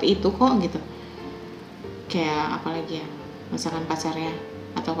serepot itu kok gitu. Kayak apalagi ya, misalkan pacarnya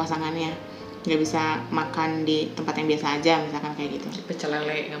atau pasangannya nggak bisa makan di tempat yang biasa aja, misalkan kayak gitu. Pecel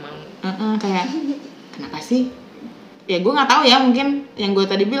lele nggak mau. Kayak kenapa sih? Ya gue nggak tahu ya, mungkin yang gue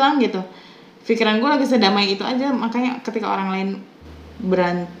tadi bilang gitu. Pikiran gue lagi sedamai itu aja, makanya ketika orang lain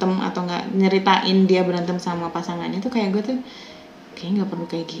berantem atau nggak nyeritain dia berantem sama pasangannya tuh kayak gue tuh kayak nggak perlu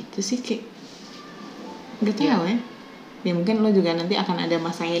kayak gitu sih, kayak nggak tahu ya. Ya mungkin lo juga nanti akan ada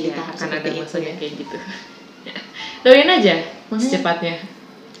masanya di tahap seperti itu ya. Kayak gitu. Doain aja secepatnya.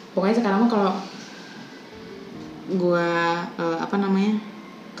 Pokoknya sekarang mah kalau gue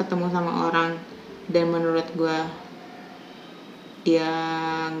ketemu sama orang dan menurut gue dia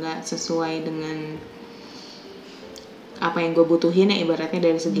nggak sesuai dengan apa yang gue butuhin ya, ibaratnya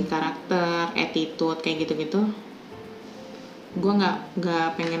dari segi karakter, attitude kayak gitu-gitu, gue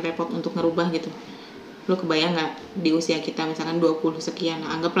nggak pengen repot untuk ngerubah gitu. Lo kebayang nggak di usia kita misalkan 20 sekian,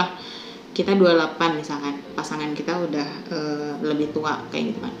 anggaplah kita 28 misalkan, pasangan kita udah lebih tua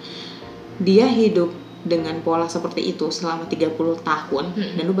kayak gitu kan, dia hidup dengan pola seperti itu selama 30 tahun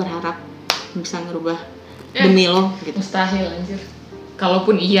dan lu berharap bisa ngerubah demi lo gitu. Mustahil anjir.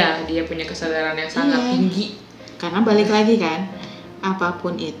 Kalaupun iya dia punya kesadaran yang sangat tinggi. Karena balik lagi kan,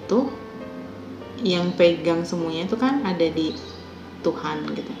 apapun itu yang pegang semuanya itu kan ada di Tuhan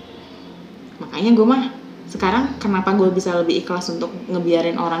gitu. Makanya gue mah sekarang kenapa gue bisa lebih ikhlas untuk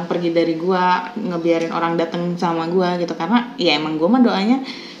ngebiarin orang pergi dari gue, ngebiarin orang datang sama gue gitu, karena ya emang gue mah doanya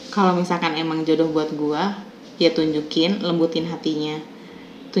kalau misalkan emang jodoh buat gue, ya tunjukin, lembutin hatinya,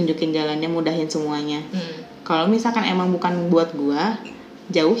 tunjukin jalannya, mudahin semuanya. Kalau misalkan emang bukan buat gue,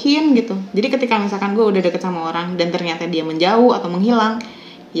 jauhin gitu. Jadi ketika misalkan gue udah deket sama orang dan ternyata dia menjauh atau menghilang,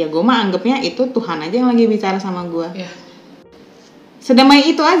 ya gue mah anggapnya itu Tuhan aja yang lagi bicara sama gue. Sedamai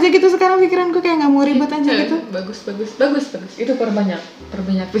itu aja gitu sekarang pikiran gue, kayak nggak mau ribet aja gitu. Bagus. Itu perbanyak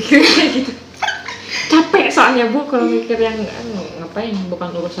pikiran kayak gitu. Capek soalnya bu kalau mikir yang ngapain,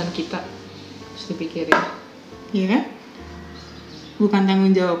 bukan urusan kita terus dipikirin. Iya kan? Bukan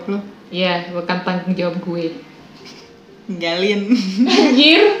tanggung jawab lo. Iya, bukan tanggung jawab gue. Ninggalin.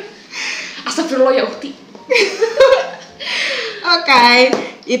 Anjir. Astagfirullah ya ukti. Oke.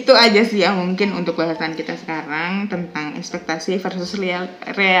 Itu aja sih ya mungkin untuk bahasan kita sekarang tentang ekspektasi versus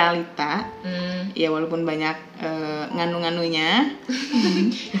realita. Ya walaupun banyak nganu-nganunya.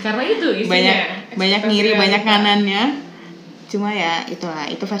 Karena itu isinya. Banyak ngiri, banyak nganannya. Cuma ya itulah,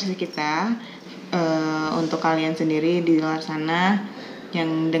 itu versi kita. Untuk kalian sendiri di luar sana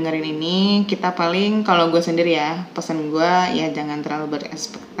yang dengerin ini, kita paling, kalau gue sendiri ya, pesan gue ya jangan terlalu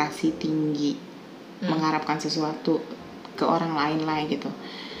berekspektasi tinggi, mengharapkan sesuatu ke orang lain lah gitu.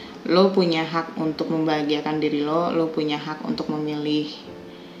 Lo punya hak untuk membahagiakan diri lo punya hak untuk memilih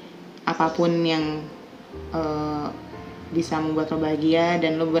apapun yang bisa membuat lo bahagia,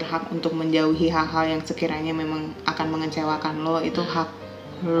 dan lo berhak untuk menjauhi hal-hal yang sekiranya memang akan mengecewakan lo. Itu hak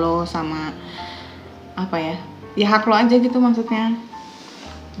lo, sama apa ya hak lo aja gitu maksudnya.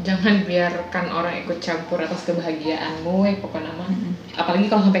 Jangan biarkan orang ikut campur atas kebahagiaanmu, pokoknya mah.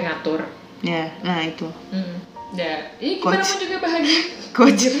 Apalagi kalau sampai ngatur. Ya, nah itu. Ya, gimana mau juga bahagia.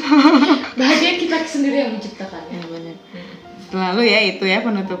 Coach. Bahagia kita sendiri yang menciptakannya. Ya, benar. Selalu ya itu ya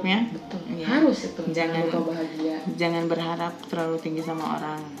penutupnya. Betul. Ya. Harus itu. Jangan lupa bahagia. Jangan berharap terlalu tinggi sama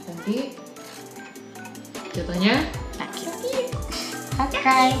orang. Nanti jatuhnya sakit.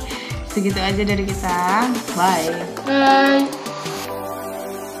 Oke. Segitu aja dari kita. Bye. Bye.